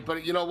guy,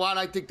 but you know what?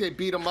 I think they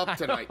beat him up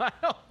tonight. I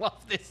don't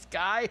love this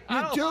guy.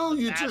 You do.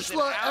 You just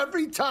love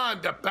every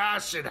time the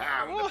Basset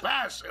Hound. The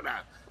Basset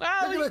Hound.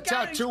 Well, they're going to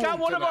tattoo him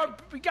tonight.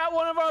 We got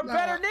one of our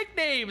better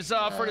nicknames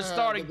for the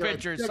starting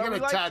pitchers. They're going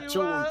to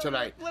tattoo him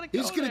tonight.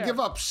 He's going to give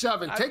up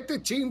 7. Take the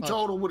team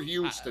total with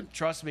Houston.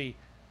 Trust me,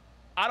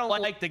 I don't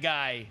like the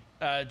guy,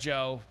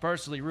 Joe,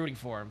 personally rooting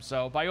for him.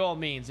 So by all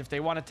means, if they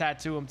want to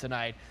tattoo him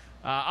tonight,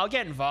 I'll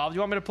get involved.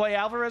 You want me to play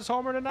Alvarez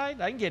homer tonight?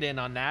 I can get in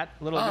on that.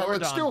 A little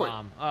let's do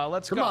bomb.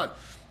 Let's go. Come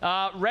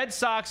on. Red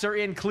Sox are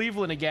in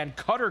Cleveland again.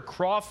 Cutter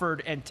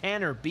Crawford and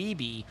Tanner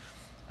Beebe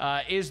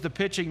is the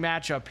pitching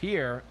matchup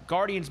here.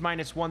 Guardians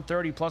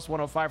 -130,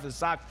 +105 for the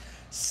Sox.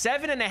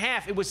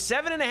 7.5. It was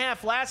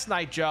 7.5 last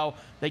night, Joe.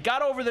 They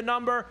got over the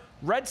number.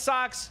 Red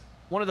Sox,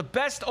 one of the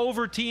best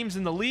over teams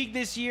in the league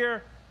this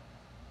year.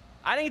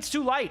 I think it's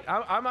too light.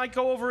 I might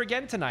go over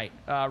again tonight,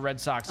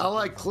 Red Sox. I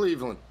like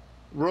Cleveland.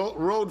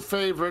 Road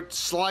favorite,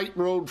 slight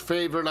road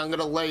favorite. I'm going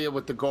to lay it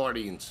with the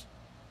Guardians.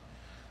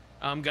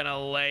 I'm going to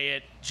lay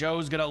it.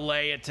 Joe's going to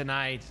lay it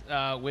tonight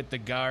with the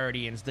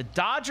Guardians. The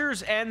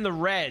Dodgers and the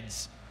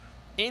Reds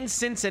in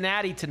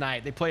Cincinnati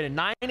tonight. They played a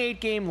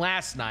 9-8 game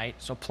last night,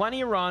 so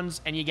plenty of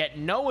runs, and you get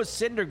Noah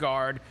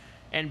Syndergaard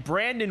and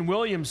Brandon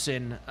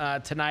Williamson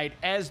tonight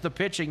as the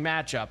pitching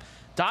matchup.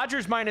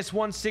 Dodgers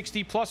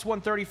 -160,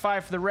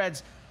 +135 for the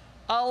Reds.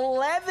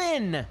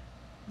 11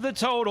 the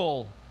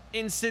total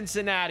in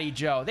Cincinnati,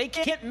 Joe. They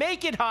can't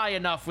make it high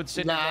enough with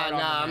Syndergaard.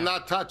 Nah, I'm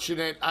not touching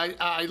it.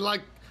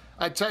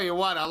 I tell you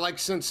what, I like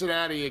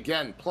Cincinnati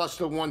again,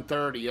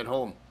 +130 at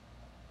home.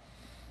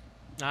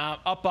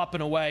 Up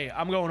and away.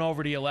 I'm going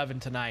over the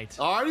 11 tonight.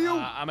 Are you?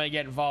 I'm going to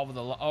get involved with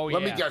the... Oh, yeah.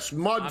 Let me guess.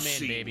 Muncy.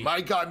 I'm in, baby.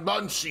 My God,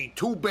 Muncy.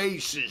 2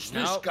 bases.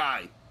 This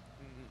guy.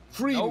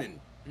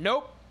 Freeman.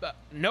 Nope.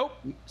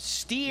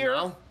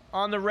 Steer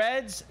on the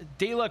Reds.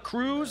 De La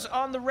Cruz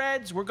on the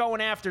Reds. We're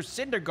going after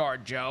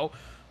Syndergaard, Joe.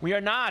 We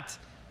are not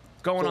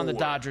going on the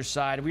Dodgers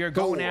side. We are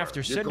going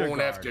after Syndergaard. You're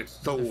going after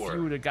Thor. A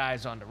few of the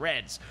guys on the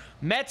Reds.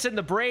 Mets and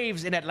the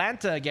Braves in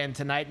Atlanta again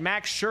tonight.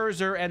 Max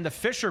Scherzer and the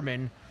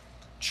Fisherman.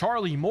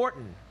 Charlie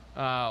Morton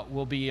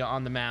will be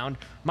on the mound.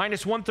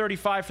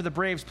 -135 for the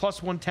Braves,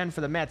 +110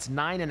 for the Mets.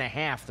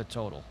 9.5 the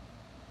total.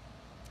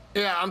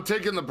 Yeah, I'm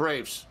taking the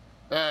Braves.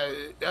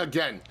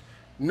 Again,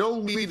 no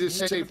lead is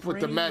safe with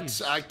the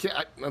Mets.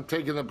 I'm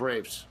taking the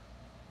Braves.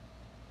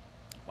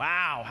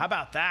 Wow, how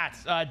about that?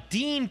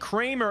 Dean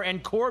Kramer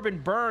and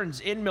Corbin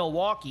Burns in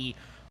Milwaukee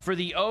for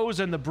the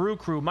O's and the Brew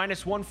Crew.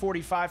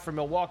 -145 for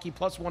Milwaukee,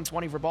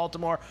 +120 for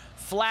Baltimore.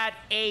 Flat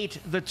 8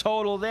 the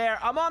total there.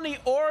 I'm on the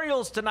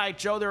Orioles tonight,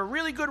 Joe. They're a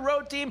really good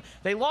road team.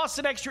 They lost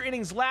in extra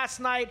innings last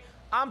night.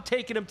 I'm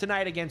taking them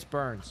tonight against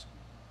Burns.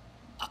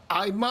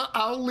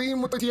 I'll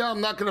lean with you.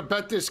 I'm not going to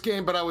bet this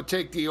game, but I would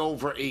take the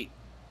over 8.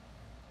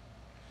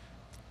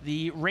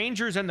 The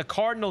Rangers and the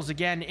Cardinals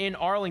again in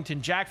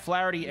Arlington. Jack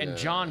Flaherty and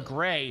John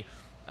Gray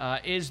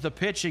is the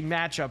pitching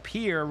matchup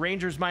here.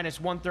 Rangers minus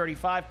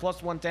 135, plus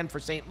 110 for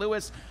St.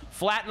 Louis.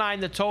 Flat 9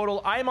 the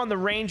total. I'm on the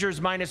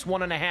Rangers minus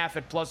 1.5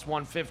 at plus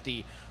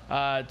 150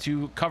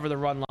 to cover the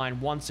run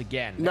line once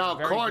again. No,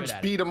 Cards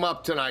beat them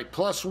up tonight.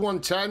 Plus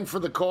 110 for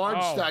the Cards.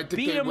 Oh,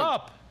 beat them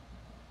up.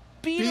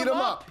 Beat them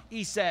up,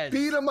 he says.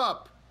 Beat them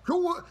up.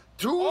 Two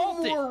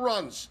more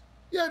runs.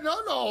 Yeah, no,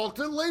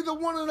 Alton, lay the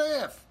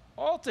 1.5.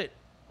 Alton.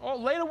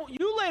 Oh,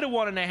 you lay the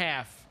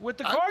 1.5 with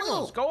the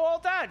Cardinals. Go all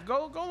that.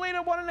 Go lay the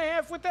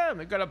 1.5 with them.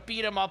 They're gonna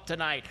beat them up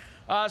tonight.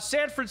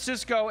 San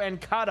Francisco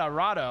and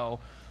Colorado.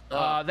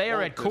 They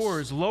are at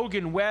Coors.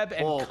 Logan Webb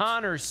and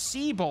Connor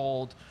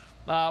Siebold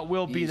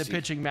will be the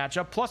pitching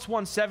matchup. Plus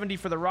 170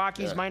 for the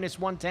Rockies. Minus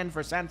 110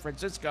 for San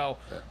Francisco.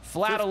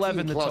 Flat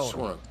 11 the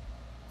total.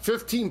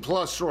 15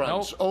 plus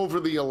runs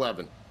over the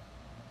 11.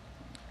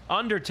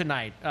 Under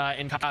tonight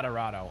in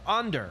Colorado.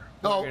 Under.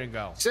 We're going to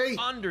go. See,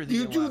 under the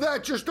you 11. do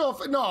that just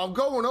off. No, I'm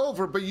going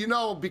over, but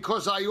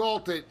because I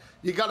altered,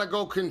 you got to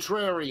go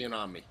contrarian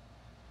on me.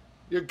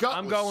 You're gutless.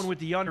 I'm going with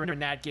the under in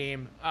that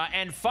game.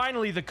 And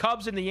finally, the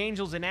Cubs and the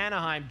Angels in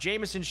Anaheim.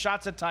 Jameson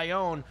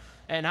Shots-at-Tyone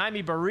and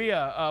Jaime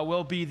Barria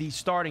will be the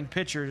starting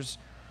pitchers.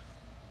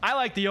 I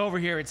like the over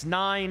here. It's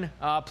 9,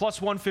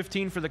 plus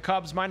 115 for the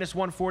Cubs, minus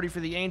 140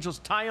 for the Angels.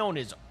 Tyone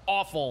is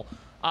awful.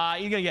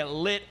 You're going to get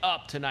lit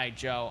up tonight,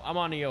 Joe. I'm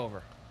on the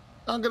over.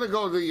 I'm going to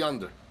go the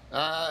under.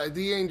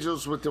 The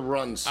Angels with the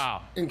runs.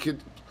 Oh. I'm going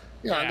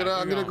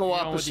to go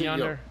opposite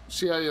you.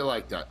 See how you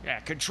like that. Yeah,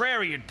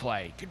 contrarian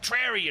play.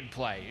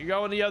 You're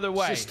going the other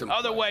way. Way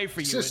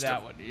for you with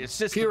that one.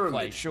 System Pyramid.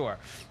 play, sure.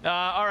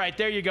 All right,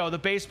 there you go. The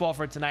baseball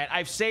for tonight.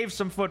 I've saved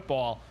some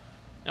football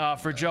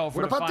for Joe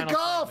for what the about final the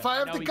golf? segment. I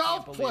have the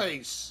golf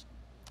place.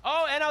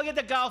 Oh, and I'll get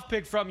the golf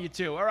pick from you,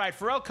 too. All right,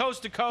 Ferrall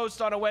Coast to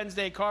Coast on a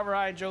Wednesday. Carver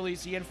High and Joe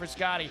Lisi in for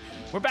Scotty.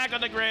 We're back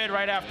on the grid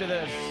right after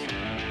this.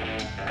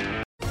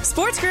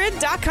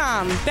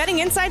 SportsGrid.com. Betting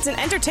insights and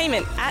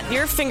entertainment at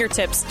your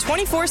fingertips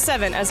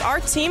 24/7 as our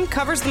team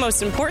covers the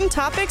most important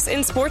topics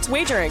in sports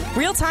wagering.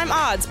 Real-time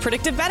odds,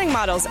 predictive betting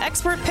models,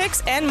 expert picks,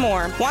 and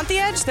more. Want the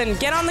edge? Then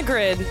get on the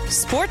grid.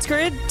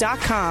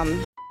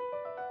 SportsGrid.com.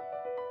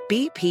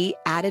 BP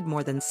added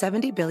more than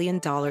 $70 billion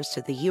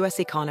to the U.S.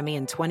 economy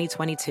in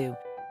 2022.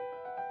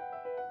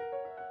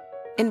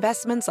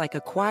 Investments like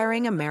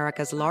acquiring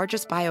America's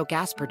largest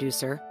biogas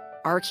producer,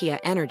 Archaea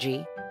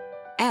Energy,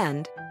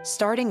 and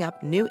starting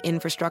up new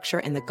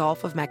infrastructure in the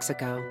Gulf of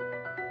Mexico.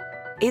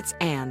 It's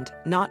and,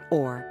 not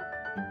or.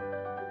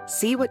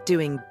 See what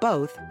doing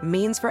both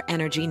means for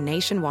energy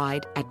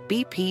nationwide at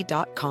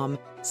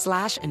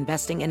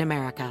bp.com/investing in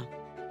America.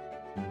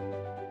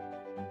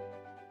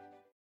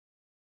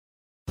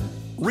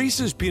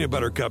 Reese's Peanut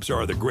Butter Cups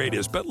are the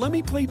greatest, but let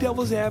me play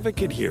devil's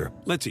advocate here.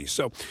 Let's see.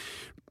 So,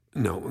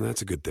 no,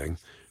 that's a good thing.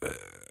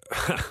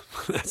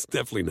 That's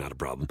definitely not a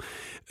problem.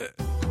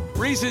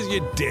 Reese's,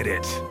 you did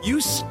it.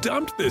 You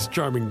stumped this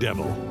charming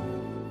devil.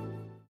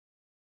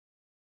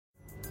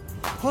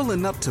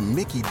 Pulling up to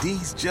Mickey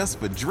D's just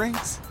for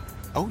drinks?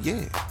 Oh,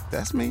 yeah,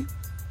 that's me.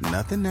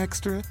 Nothing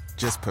extra,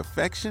 just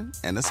perfection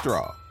and a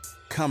straw.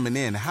 Coming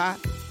in hot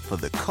for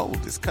the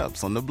coldest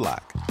cups on the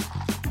block.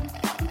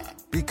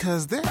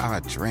 Because there are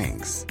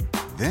drinks.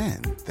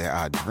 Then there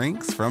are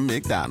drinks from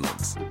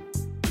McDonald's.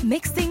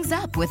 Mix things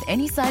up with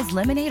any size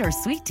lemonade or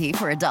sweet tea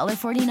for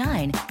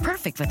 $1.49.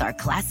 Perfect with our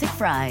classic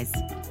fries.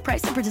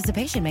 Price and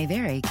participation may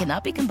vary.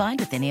 Cannot be combined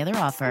with any other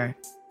offer.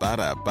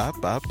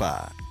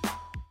 Ba-da-ba-ba-ba.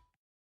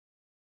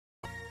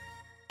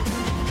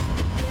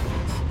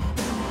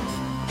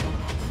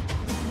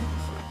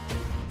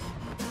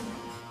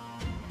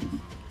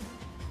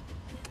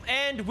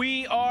 And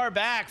we are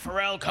back,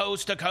 Ferrall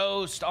Coast to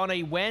Coast on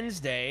a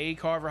Wednesday.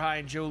 Carver High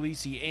and Joe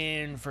Lisi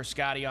in for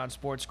Scotty on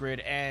Sports Grid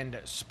and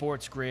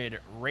Sports Grid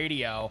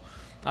Radio.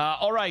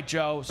 All right,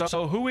 Joe.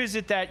 So who is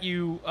it that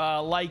you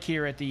like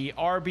here at the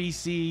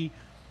RBC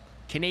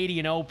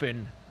Canadian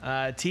Open,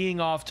 teeing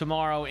off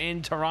tomorrow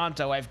in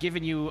Toronto? I've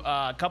given you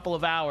a couple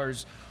of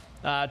hours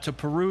to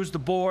peruse the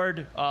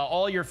board.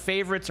 All your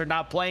favorites are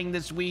not playing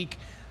this week.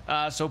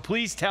 So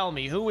please tell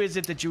me, who is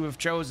it that you have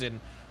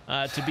chosen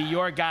to be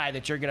your guy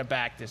that you're going to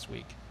back this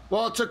week?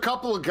 Well, it's a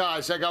couple of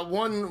guys. I got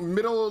one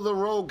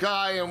middle-of-the-road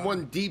guy and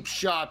one deep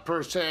shot,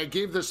 per se. I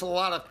gave this a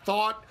lot of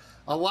thought.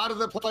 A lot of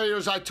the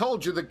players, I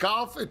told you, the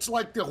golf, it's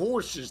like the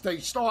horses.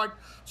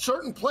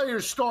 Certain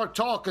players start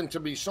talking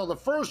to me. So the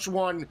first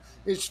one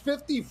is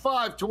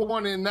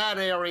 55-1 in that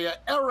area.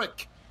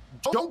 Eric,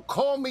 don't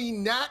call me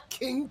Nat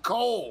King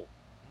Cole.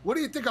 What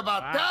do you think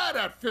about that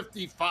at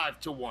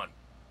 55-1?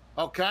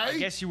 Okay. I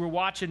guess you were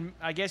watching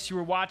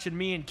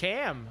me and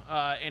Cam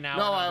in our.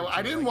 No,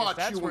 I didn't watch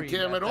you and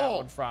Cam at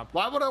all.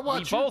 Why would I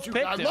watch you? We both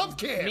picked I him. love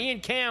Cam. Me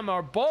and Cam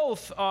are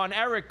both on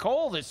Eric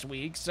Cole this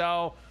week,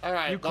 so all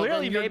right, you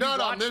clearly you're maybe not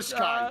watched, on this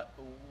guy.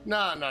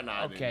 No.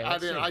 Okay, I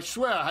didn't. I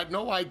swear, I had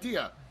no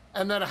idea.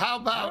 And then how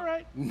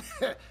about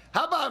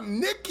how about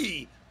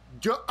Nikki?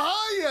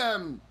 I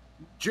am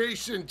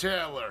Jason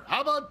Taylor. How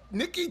about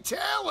Nikki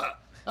Taylor?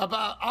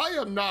 I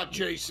am not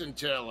Jason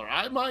Taylor.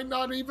 I might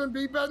not even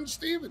be Ben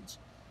Stevens.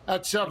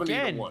 at 70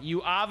 Again, to 1.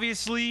 You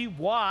obviously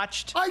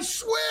watched. I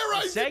swear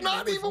I did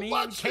not even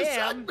watch the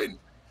segment.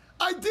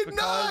 I did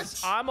not.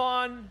 I'm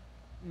on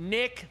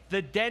Nick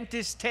the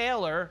Dentist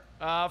Taylor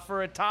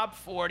for a top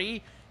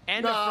 40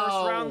 and a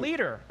first-round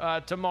leader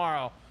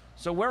tomorrow.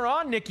 So we're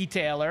on Nicky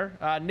Taylor,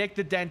 Nick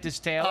the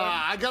Dentist Taylor.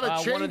 I got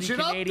to change one of the it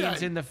up Canadians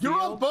then. in the field.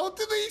 You're on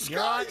both of these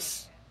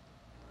guys?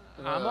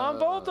 I'm on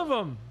both of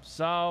them.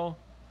 So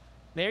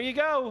there you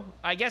go.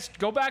 I guess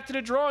go back to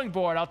the drawing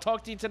board. I'll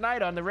talk to you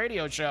tonight on the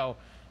radio show.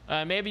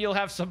 Maybe you'll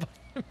have somebody.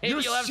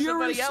 You're you'll have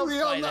seriously somebody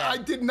else on I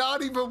did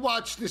not even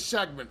watch this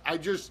segment.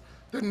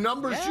 The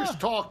numbers just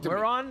talked to me.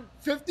 We're on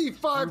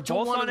 55 to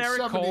 1 and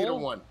 70 to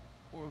 1.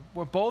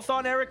 We're both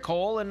on Eric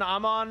Cole, and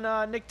I'm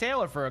on Nick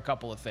Taylor for a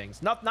couple of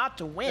things. Not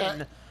to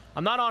win.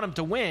 I'm not on him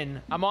to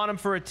win. I'm on him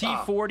for a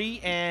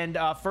T40 and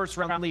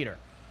first-round leader.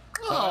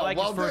 So I like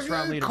his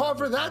first-round leader.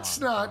 Carver, that's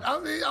not.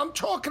 I'm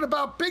talking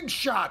about big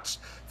shots.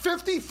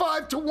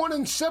 55 to 1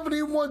 and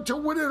 71 to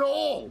win it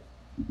all.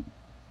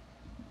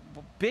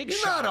 Big You're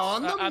shots. not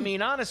on them. I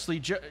mean, honestly,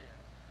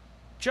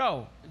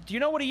 Joe, do you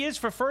know what he is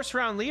for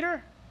first-round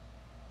leader?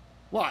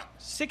 What?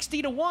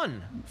 60 to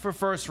 1 for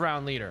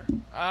first-round leader.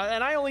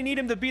 And I only need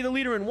him to be the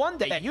leader in one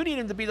day. You need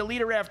him to be the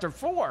leader after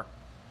 4,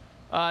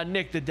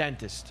 Nick the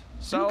Dentist.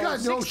 So you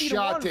got no 60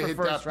 shot to hit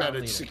that bet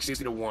at 60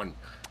 60 to 1.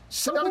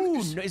 Ooh,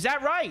 is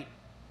that right?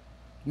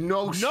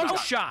 No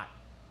shot.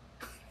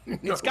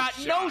 It's got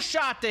no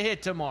shot to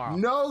hit tomorrow.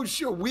 No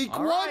shot. Week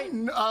All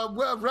 1,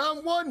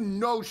 round 1,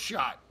 no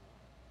shot.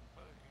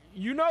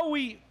 You know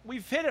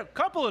we've hit a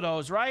couple of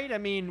those, right? I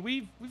mean,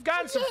 we've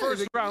gotten some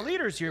first-round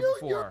leaders here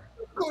before.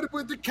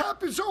 The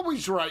cap is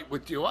always right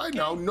with you. I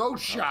know. No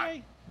shot.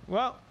 Okay.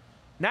 Well,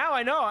 now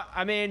I know.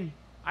 I mean,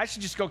 I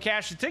should just go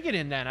cash the ticket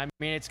in then. I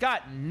mean, it's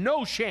got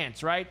no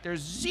chance, right?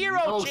 There's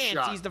zero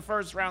chance he's the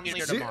first-round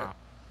leader tomorrow.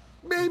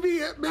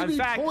 Maybe in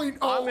fact,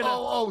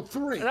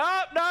 .0003.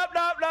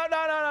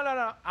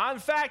 No. In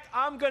fact,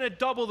 I'm going to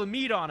double the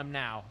meat on him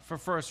now for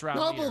first-round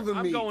leader.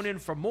 I'm going in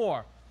for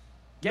more.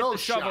 Get the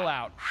shovel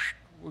out.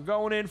 We're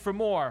going in for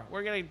more.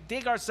 We're going to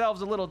dig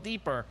ourselves a little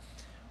deeper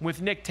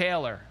with Nick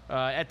Taylor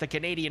at the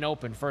Canadian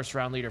Open,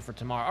 first-round leader for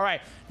tomorrow. All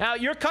right, now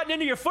you're cutting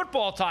into your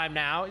football time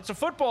now. It's a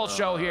football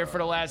show here for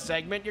the last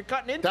segment. You're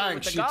cutting into it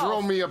with the golf. Thanks, you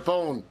throw me a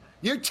bone.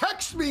 You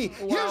text me.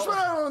 Here's what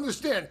I don't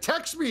understand.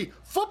 Text me,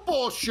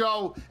 football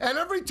show, and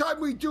every time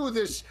we do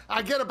this,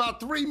 I get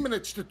about 3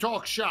 minutes to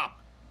talk shop.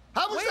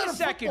 How is that a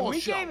football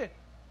show?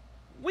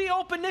 We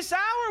opened this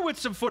hour with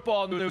some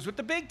football news with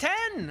the Big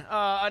Ten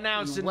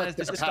announcing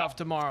this stuff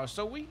tomorrow.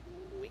 So we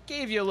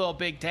gave you a little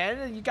Big Ten,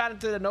 and you got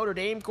into the Notre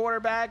Dame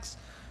quarterbacks,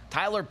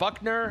 Tyler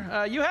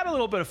Buckner. You had a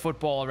little bit of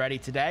football already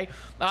today.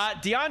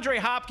 DeAndre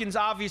Hopkins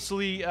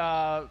obviously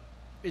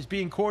is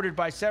being courted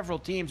by several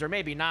teams, or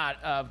maybe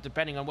not,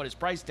 depending on what his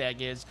price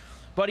tag is.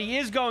 But he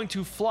is going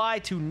to fly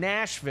to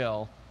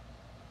Nashville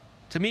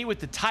to meet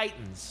with the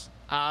Titans.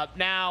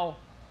 Now,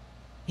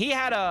 he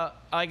had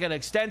an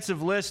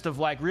extensive list of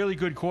really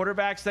good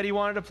quarterbacks that he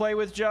wanted to play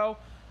with, Joe.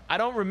 I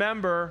don't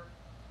remember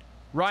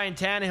Ryan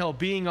Tannehill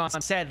being on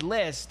said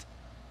list,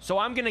 so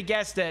I'm going to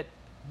guess that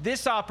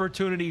this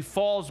opportunity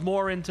falls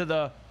more into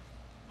the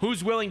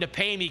who's willing to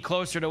pay me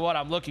closer to what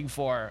I'm looking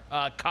for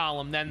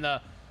column than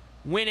the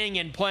winning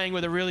and playing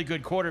with a really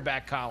good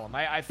quarterback column.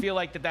 I feel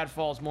like that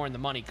falls more in the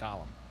money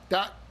column.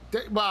 I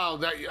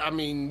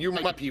mean, you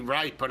might be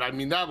right, but I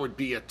mean, that would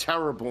be a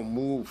terrible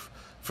move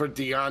for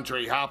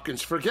DeAndre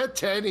Hopkins. Forget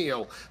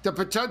Tannehill. The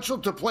potential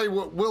to play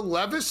with Will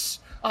Levis?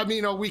 I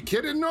mean, are we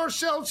kidding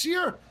ourselves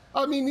here?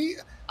 I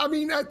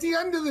mean, at the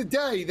end of the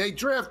day, they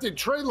drafted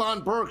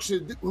Treylon Burks,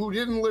 who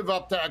didn't live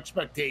up to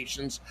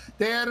expectations.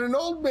 They had an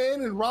old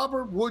man in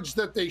Robert Woods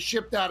that they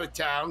shipped out of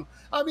town.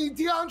 I mean,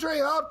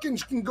 DeAndre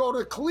Hopkins can go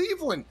to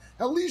Cleveland,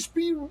 at least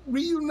be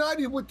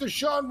reunited with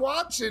Deshaun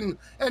Watson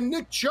and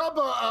Nick Chubb,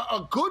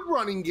 a good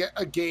running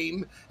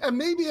game, and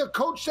maybe a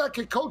coach that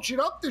could coach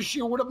it up this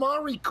year with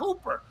Amari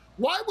Cooper.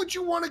 Why would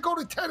you want to go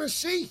to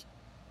Tennessee?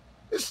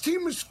 This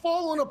team is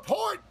falling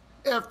apart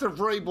after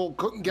Vrabel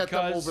couldn't get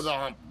them over the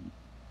hump.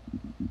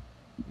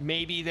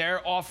 Maybe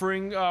they're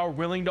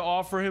willing to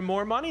offer him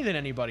more money than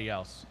anybody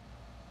else.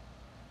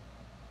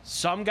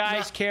 Some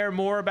guys care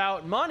more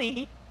about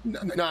money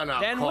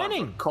than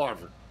winning.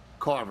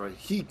 Carver,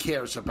 he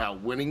cares about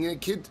winning.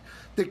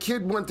 The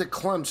kid went to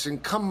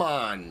Clemson. Come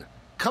on.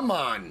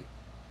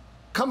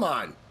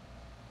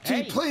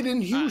 He played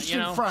in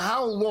Houston for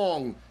how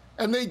long?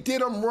 And they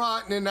did him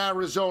rotten in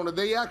Arizona.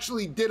 They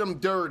actually did him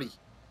dirty.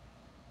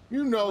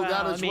 You know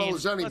that as well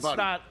as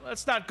anybody.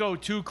 Let's not go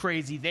too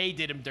crazy. They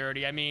did him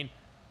dirty. I mean,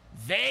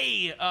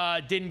 they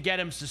didn't get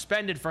him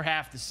suspended for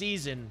half the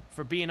season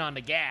for being on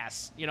the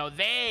gas.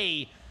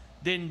 They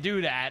didn't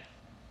do that.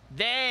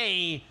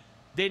 They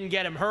didn't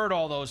get him hurt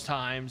all those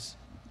times.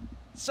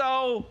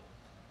 So,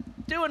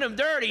 doing him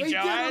dirty,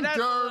 Joe. They did him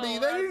dirty.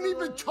 They didn't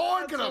even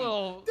target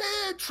him.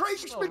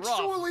 Trace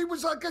McSorley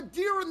was like a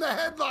deer in the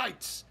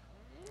headlights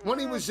when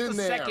he was in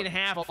there. The second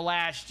half of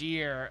last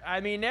year.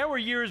 I mean, there were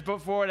years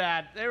before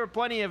that. There were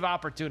plenty of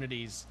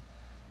opportunities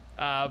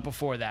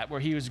before that, where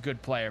he was a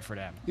good player for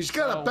them. He's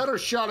got a better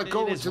shot at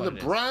going to the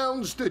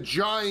Browns, the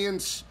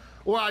Giants.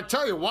 Well, I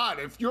tell you what,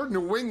 if you're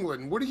New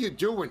England, what are you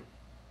doing?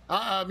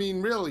 I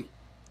mean, really,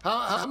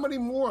 how many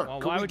more? Well,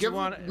 Could we give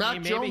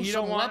Mac Jones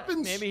some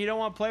weapons? Maybe he don't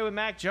want to play with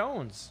Mac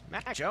Jones.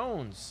 Mac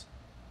Jones.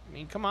 I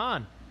mean, come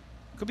on.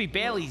 Could be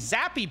Bailey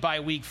Zappi by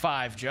week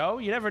 5, Joe.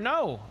 You never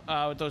know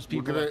with those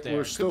people up there.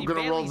 We're still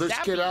going to roll this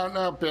kid out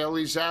now,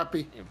 Bailey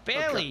Zappi.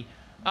 Bailey. Okay.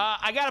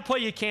 I got to play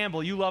you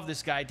Campbell. You love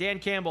this guy. Dan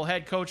Campbell,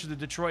 head coach of the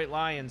Detroit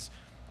Lions.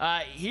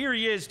 Here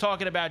he is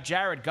talking about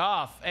Jared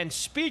Goff. And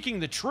speaking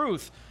the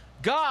truth,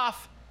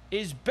 Goff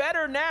is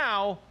better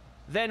now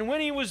than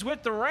when he was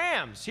with the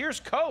Rams. Here's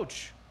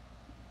Coach.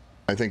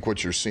 I think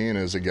what you're seeing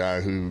is a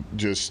guy who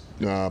just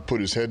put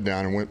his head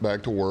down and went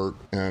back to work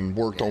and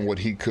worked on what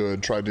he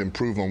could, tried to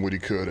improve on what he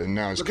could, and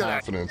now his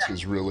confidence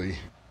is really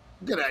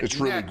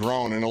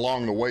grown. And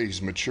along the way,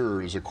 he's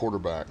matured as a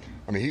quarterback.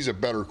 I mean, he's a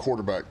better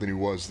quarterback than he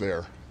was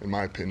there, in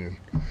my opinion,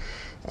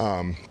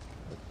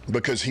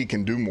 because he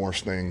can do more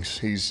things.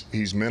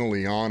 He's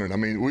mentally on it. I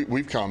mean,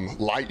 we've come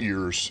light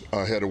years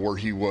ahead of where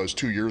he was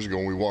 2 years ago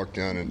when we walked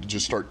in and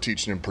just started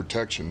teaching him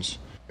protections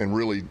and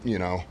really,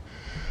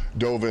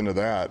 dove into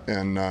that,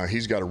 and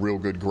he's got a real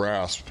good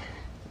grasp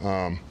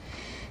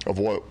of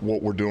what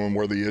we're doing,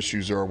 where the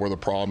issues are, where the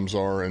problems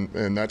are,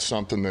 and that's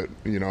something that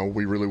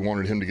we really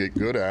wanted him to get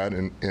good at,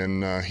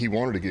 and he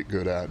wanted to get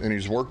good at, and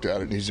he's worked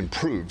at it and he's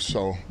improved,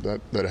 so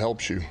that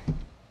helps you.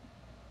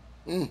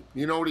 You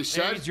know what he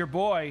said? He's your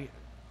boy.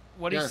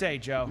 What did he say,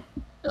 Joe?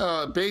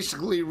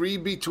 Basically,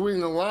 read between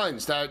the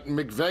lines. That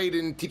McVay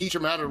didn't teach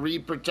him how to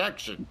read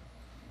protection.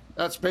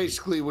 That's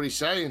basically what he's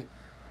saying.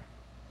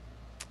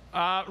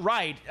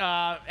 Right.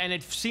 And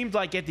it seemed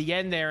like at the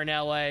end there in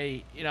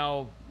L.A.,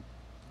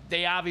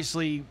 they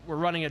obviously were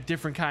running a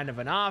different kind of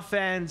an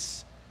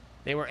offense.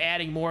 They were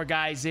adding more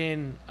guys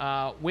in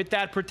with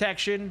that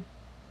protection,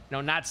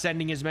 not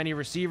sending as many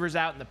receivers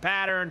out in the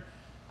pattern.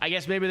 I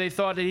guess maybe they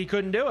thought that he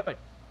couldn't do it.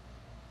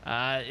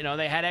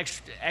 They had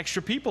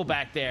extra people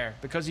back there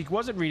because he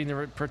wasn't reading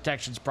the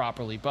protections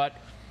properly. But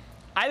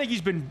I think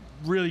he's been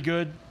really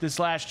good this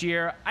last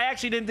year. I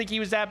actually didn't think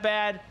he was that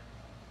bad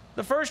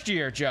the first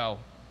year, Joe,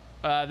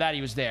 that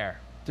he was there,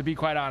 to be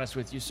quite honest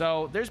with you.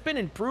 So there's been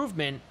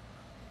improvement.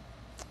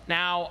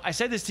 Now, I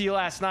said this to you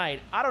last night.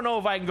 I don't know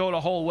if I can go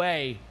the whole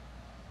way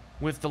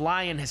with the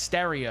Lion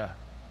hysteria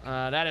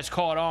that has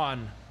caught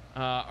on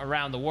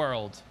around the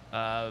world.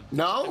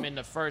 No? I'm in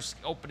the first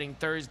opening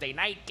Thursday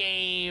night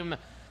game,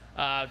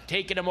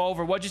 taking them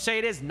over. What'd you say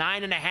it is?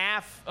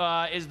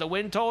 9.5 is the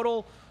win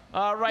total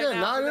right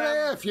now?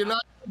 Yeah, 9.5. You're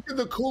not drinking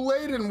the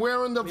Kool-Aid and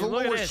wearing the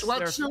velour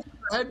sweatsuit.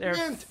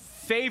 They're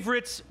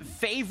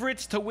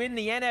favorites to win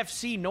the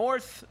NFC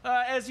North,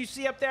 as you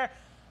see up there.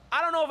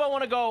 I don't know if I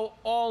want to go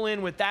all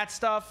in with that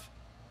stuff.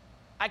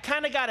 I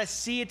kind of got to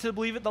see it to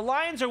believe it. The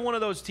Lions are one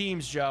of those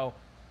teams, Joe.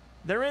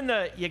 They're in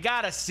the you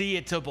got to see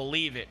it to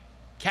believe it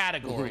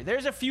category. Mm-hmm.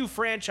 There's a few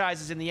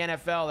franchises in the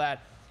NFL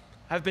that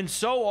have been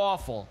so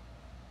awful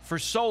for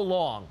so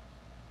long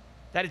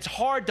that it's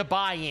hard to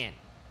buy in.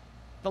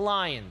 The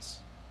Lions,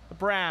 the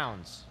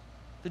Browns,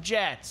 the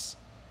Jets.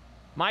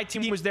 My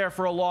team was there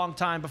for a long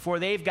time before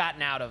they've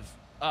gotten out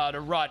of the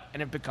rut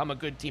and have become a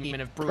good team and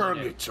have proven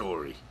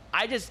Purgatory.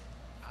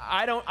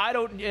 I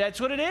don't.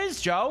 That's what it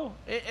is, Joe.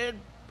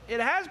 It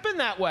has been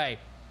that way.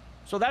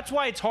 So that's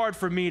why it's hard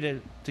for me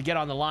to get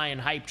on the Lion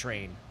hype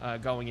train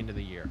going into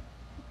the year.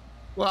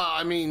 Well,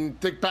 I mean,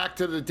 think back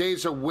to the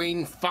days of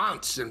Wayne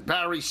Fontes and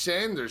Barry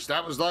Sanders.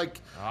 That was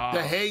like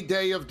the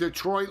heyday of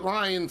Detroit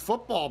Lion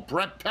football.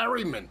 Brett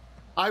Perryman.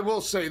 I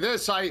will say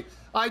this. I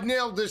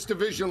nailed this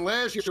division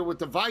last year with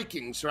the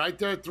Vikings, right?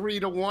 They're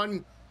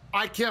 3-1.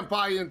 I can't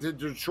buy into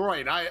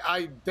Detroit.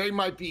 They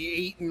might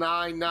be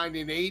 8-9,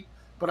 9-8,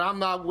 but I'm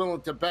not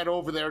willing to bet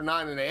over their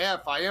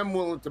 9.5. I am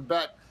willing to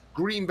bet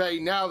Green Bay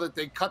now that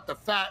they cut the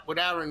fat with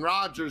Aaron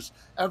Rodgers.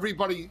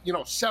 Everybody,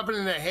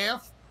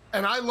 7.5.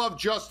 And I love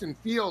Justin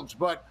Fields,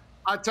 but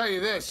I'll tell you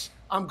this.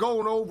 I'm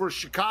going over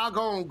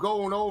Chicago. I'm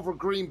going over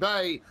Green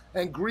Bay.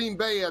 And Green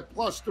Bay at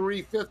plus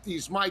 350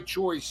 is my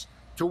choice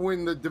to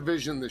win the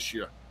division this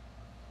year.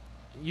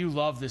 You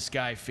love this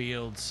guy,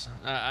 Fields.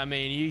 I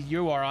mean,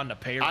 you are on the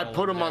payroll. I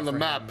put him on the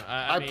map.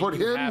 I put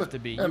him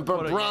and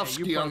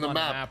Bobrovsky on the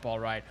map. All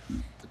right.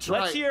 That's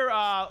Let's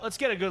right. Let's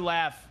get a good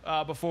laugh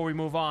before we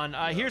move on.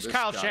 Here's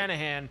Kyle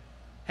Shanahan,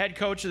 head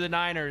coach of the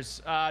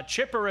Niners.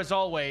 Chipper, as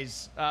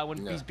always,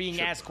 when he's being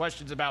asked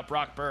questions about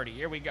Brock Purdy.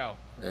 Here we go.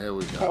 There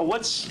we go.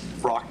 What's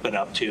Brock been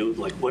up to?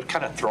 Like, what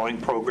kind of throwing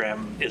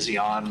program is he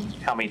on?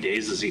 How many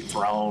days has he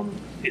thrown?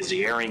 Is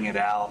he airing it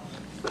out?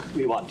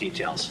 We want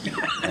details.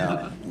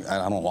 I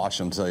don't watch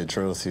him, to tell you the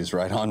truth. He's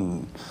right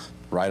on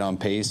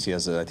pace. He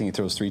has, I think he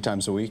throws 3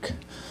 times a week.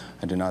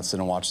 I do not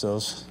sit and watch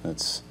those.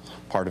 It's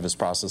part of his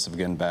process of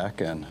getting back,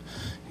 and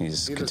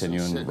he's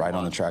continuing right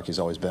on the track he's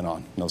always been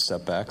on. No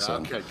setbacks.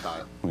 Okay,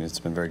 Kyle. I mean, it's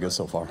been very good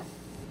so far.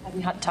 Have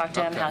you talked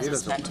to him? How's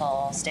his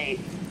mental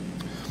state?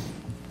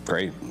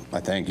 Great. I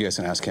think you guys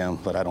can ask him,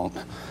 but I don't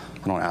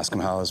ask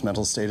him how his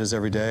mental state is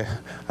every day.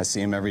 I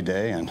see him every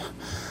day, and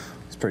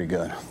he's pretty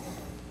good.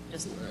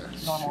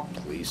 just normal?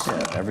 Please.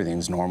 Yeah,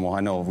 everything's normal.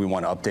 I know we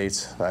want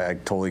updates. I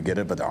totally get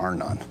it, but there are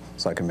none.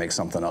 So I can make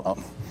something up,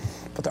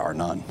 but there are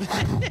none.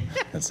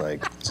 It's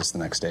like just the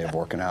next day of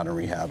working out and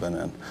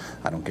rehabbing, and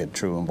I don't get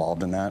too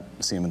involved in that.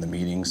 See him in the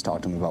meetings,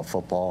 talk to him about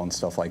football and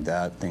stuff like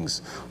that.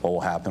 Things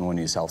will happen when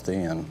he's healthy,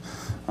 and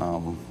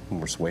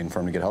we're just waiting for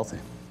him to get healthy.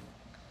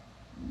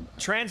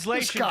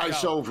 Translation. This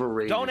guy's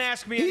overrated. Don't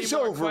ask me any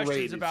more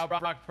questions about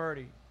Brock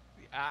Purdy.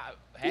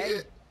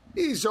 Hey.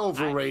 He's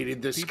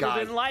overrated, this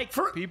guy.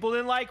 People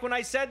didn't like when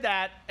I said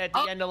that at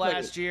the end of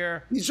last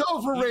year. He's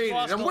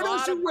overrated. And what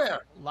does he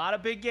wear? A lot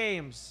of big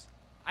games.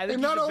 I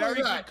think he's a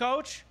very good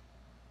coach.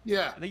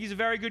 Yeah. I think he's a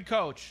very good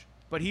coach,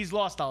 but he's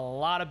lost a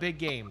lot of big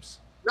games.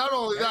 Not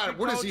only that,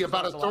 what is he,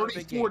 about a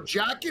 34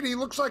 jacket? He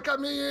looks like,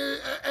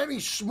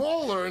 any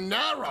smaller and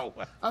narrow.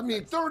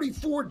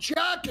 34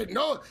 jacket.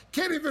 No,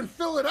 can't even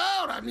fill it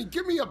out.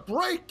 Give me a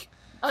break.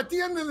 At the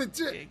end of the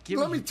day,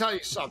 let me tell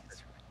you something.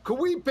 Could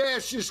we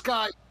bash this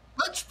guy?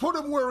 Let's put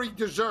him where he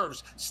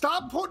deserves.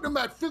 Stop putting him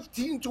at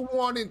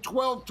 15-1 and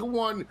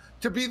 12-1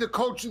 to be the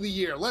coach of the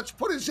year. Let's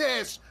put his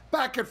ass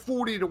back at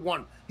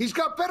 40-1. He's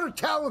got better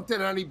talent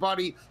than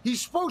anybody.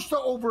 He's supposed to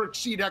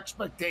overexceed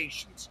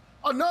expectations.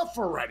 Enough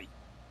already.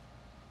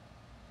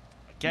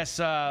 I guess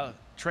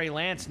Trey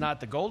Lance not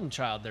the golden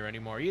child there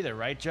anymore either,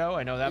 right, Joe?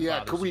 I know that.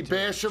 Yeah, could we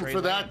bash him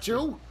for that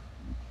too?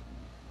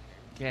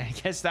 Yeah, I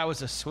guess that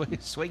was a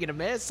swing and a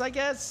miss. I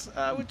guess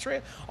with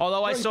Trey.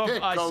 Although I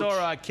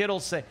saw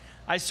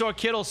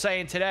Kittle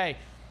saying today,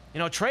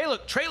 Trey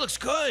looks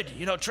good.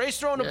 Trey's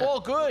throwing the ball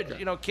good.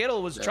 Okay.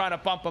 Kittle was trying to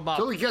bump him up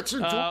till he gets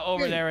into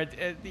over there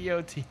at the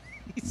OTs.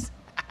 7-1.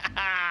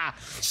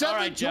 All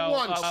right,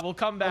 Joe. We'll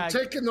come back.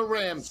 I'm taking the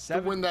Rams to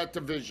win that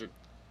division.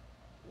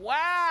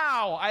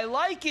 Wow, I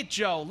like it,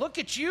 Joe. Look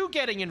at you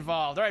getting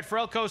involved. All right,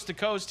 Ferrall Coast to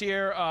Coast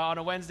here on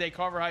a Wednesday.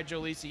 Carver High,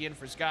 Joe Lisi in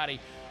for Scotty.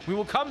 We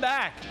will come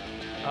back,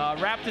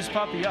 wrap this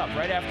puppy up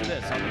right after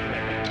this.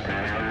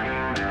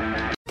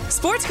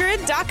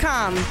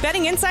 SportsGrid.com.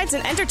 Betting insights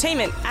and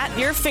entertainment at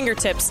your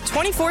fingertips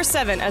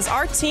 24/7 as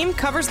our team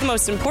covers the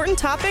most important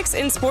topics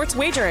in sports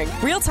wagering.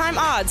 Real-time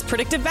odds,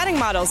 predictive betting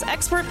models,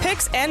 expert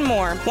picks, and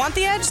more. Want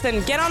the edge?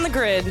 Then get on the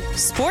grid.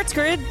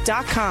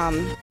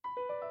 SportsGrid.com.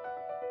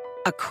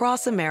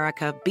 Across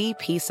America,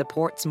 BP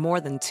supports more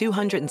than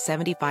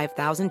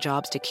 275,000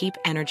 jobs to keep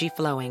energy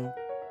flowing.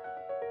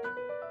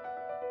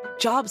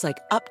 Jobs like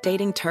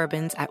updating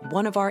turbines at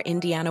one of our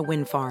Indiana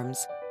wind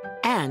farms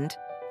and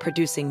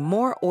producing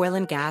more oil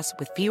and gas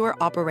with fewer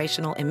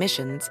operational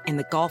emissions in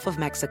the Gulf of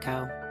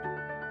Mexico.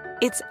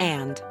 It's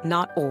and,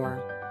 not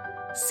or.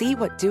 See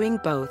what doing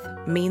both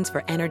means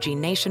for energy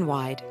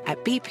nationwide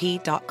at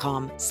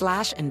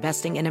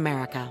bp.com/investing in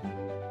America.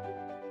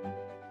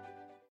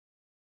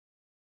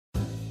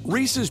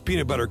 Reese's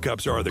peanut butter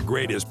cups are the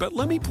greatest, but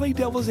let me play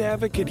devil's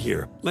advocate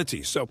here. Let's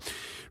see. So,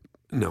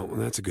 no,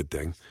 that's a good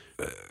thing.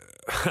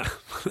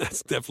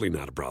 That's definitely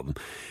not a problem.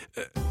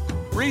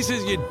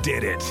 Reese's, you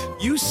did it.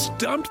 You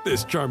stumped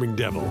this charming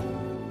devil.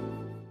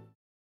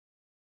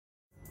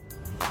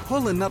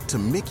 Pulling up to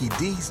Mickey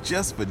D's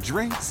just for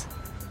drinks?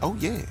 Oh,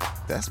 yeah,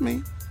 that's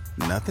me.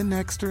 Nothing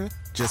extra,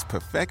 just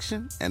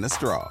perfection and a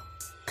straw.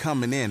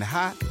 Coming in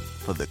hot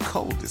for the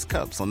coldest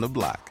cups on the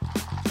block.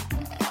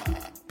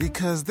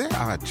 Because there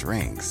are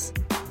drinks.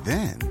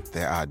 Then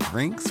there are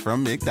drinks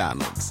from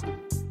McDonald's.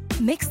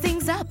 Mix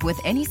things up with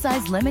any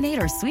size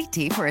lemonade or sweet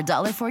tea for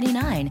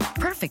 $1.49.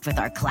 Perfect with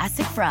our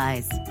classic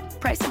fries.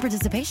 Price and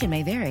participation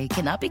may vary.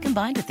 Cannot be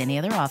combined with any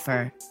other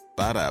offer.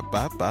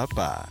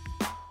 Ba-da-ba-ba-ba.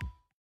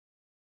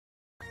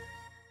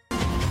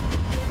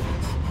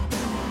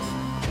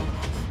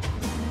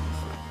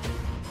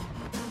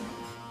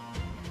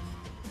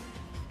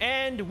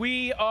 And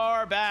we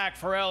are back.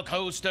 Ferrall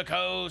Coast to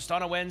Coast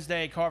on a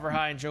Wednesday. Carver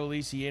High and Joe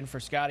Lisi in for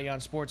Scotty on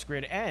Sports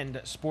Grid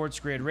and Sports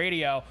Grid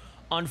Radio.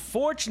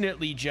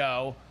 Unfortunately,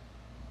 Joe,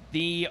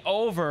 the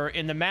over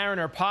in the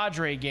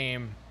Mariner-Padre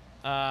game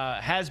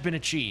has been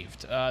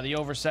achieved. The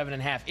over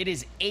 7.5. It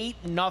is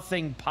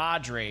 8-0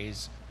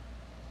 Padres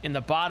in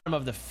the bottom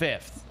of the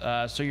fifth.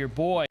 So your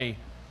boy,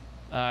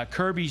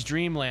 Kirby's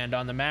Dreamland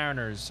on the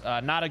Mariners,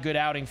 not a good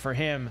outing for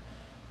him.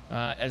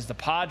 As the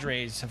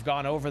Padres have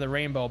gone over the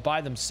rainbow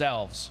by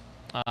themselves,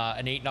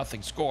 an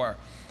 8-0 score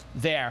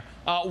there.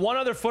 One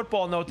other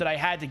football note that I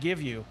had to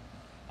give you.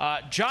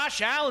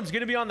 Josh Allen's going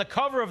to be on the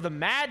cover of the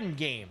Madden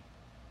game.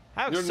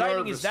 How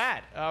exciting is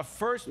that?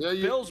 First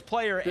Bills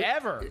player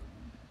ever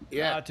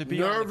to be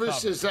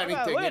nervous on the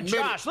cover. as anything. Look at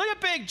Josh. Look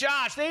at big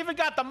Josh. They even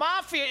got the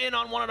Mafia in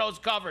on one of those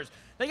covers.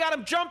 They got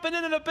him jumping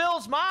into the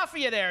Bills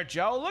Mafia there,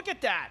 Joe. Look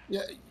at that.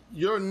 Yeah.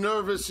 You're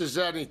nervous as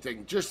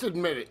anything. Just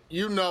admit it.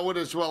 You know it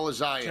as well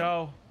as I am.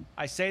 Joe,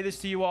 I say this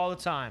to you all the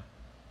time.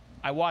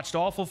 I watched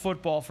awful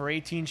football for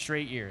 18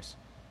 straight years.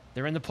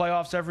 They're in the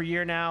playoffs every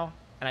year now,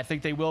 and I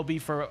think they will be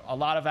for a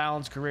lot of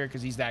Allen's career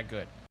because he's that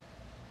good.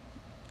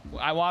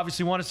 I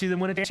obviously want to see them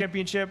win a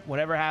championship.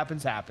 Whatever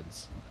happens,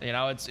 happens.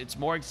 It's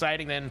more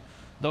exciting than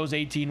those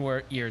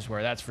 18 years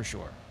were, that's for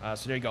sure.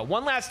 So there you go.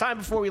 One last time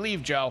before we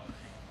leave, Joe.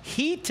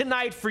 Heat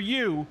tonight for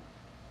you.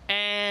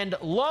 And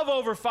Love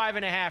over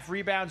 5.5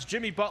 rebounds.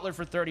 Jimmy Butler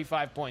for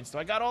 35 points. Do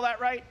I got all that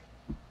right?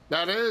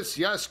 That is,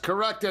 yes,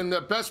 correct. And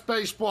the best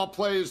baseball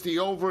play is the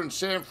over in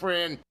San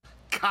Fran,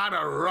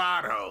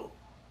 Colorado.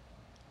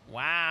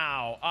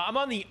 Wow. I'm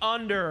on the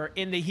under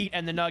in the Heat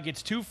and the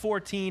Nuggets,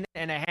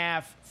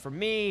 214.5 for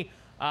me.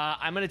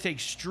 I'm going to take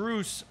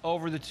Strus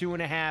over the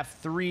 2.5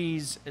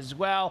 threes as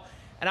well.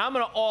 And I'm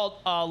going to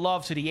alt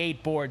Love to the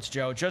 8 boards,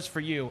 Joe, just for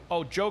you.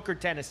 Oh, Joker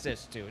 10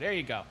 assists, too. There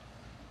you go.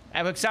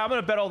 I'm going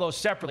to bet all those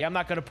separately. I'm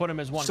not going to put them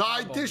as one.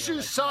 Side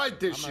dishes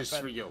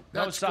for you.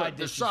 That's no side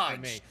dishes for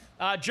me.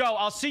 Joe,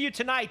 I'll see you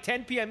tonight,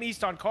 10 p.m.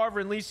 East on Carver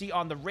and Lisi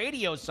on the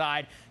radio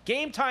side.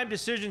 Game Time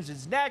Decisions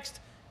is next.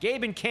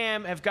 Gabe and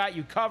Cam have got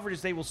you covered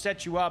as they will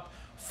set you up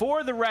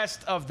for the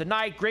rest of the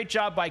night. Great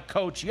job by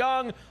Coach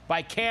Young,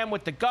 by Cam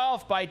with the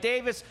golf, by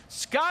Davis.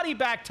 Scotty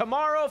back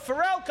tomorrow.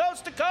 Ferrall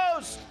coast to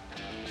coast.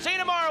 See you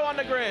tomorrow on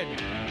the grid.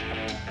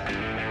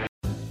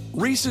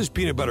 Reese's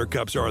peanut butter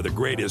cups are the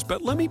greatest,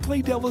 but let me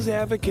play devil's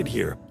advocate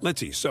here. Let's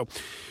see. So,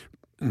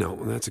 no,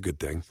 that's a good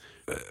thing.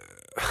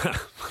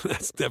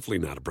 That's definitely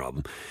not a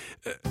problem.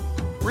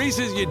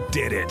 Reese's, you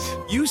did it.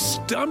 You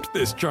stumped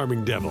this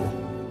charming devil.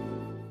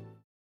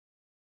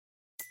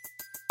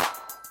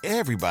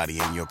 Everybody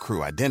in your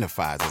crew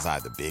identifies as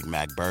either Big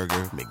Mac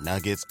Burger,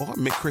 McNuggets, or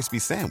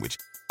McCrispy Sandwich.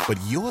 But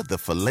you're the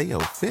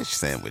Filet-O-Fish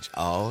Sandwich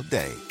all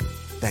day.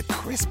 That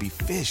crispy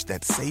fish,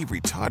 that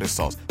savory tartar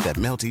sauce, that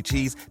melty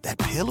cheese, that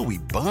pillowy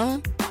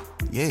bun.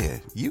 Yeah,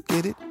 you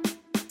get it.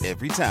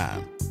 Every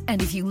time.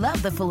 And if you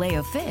love the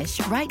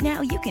Filet-O-Fish, right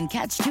now you can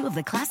catch 2 of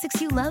the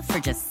classics you love for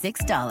just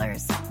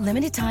 $6.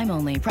 Limited time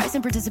only. Price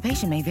and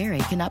participation may vary.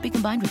 Cannot be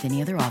combined with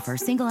any other offer.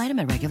 Single item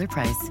at regular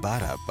price.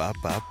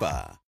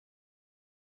 Ba-da-ba-ba-ba.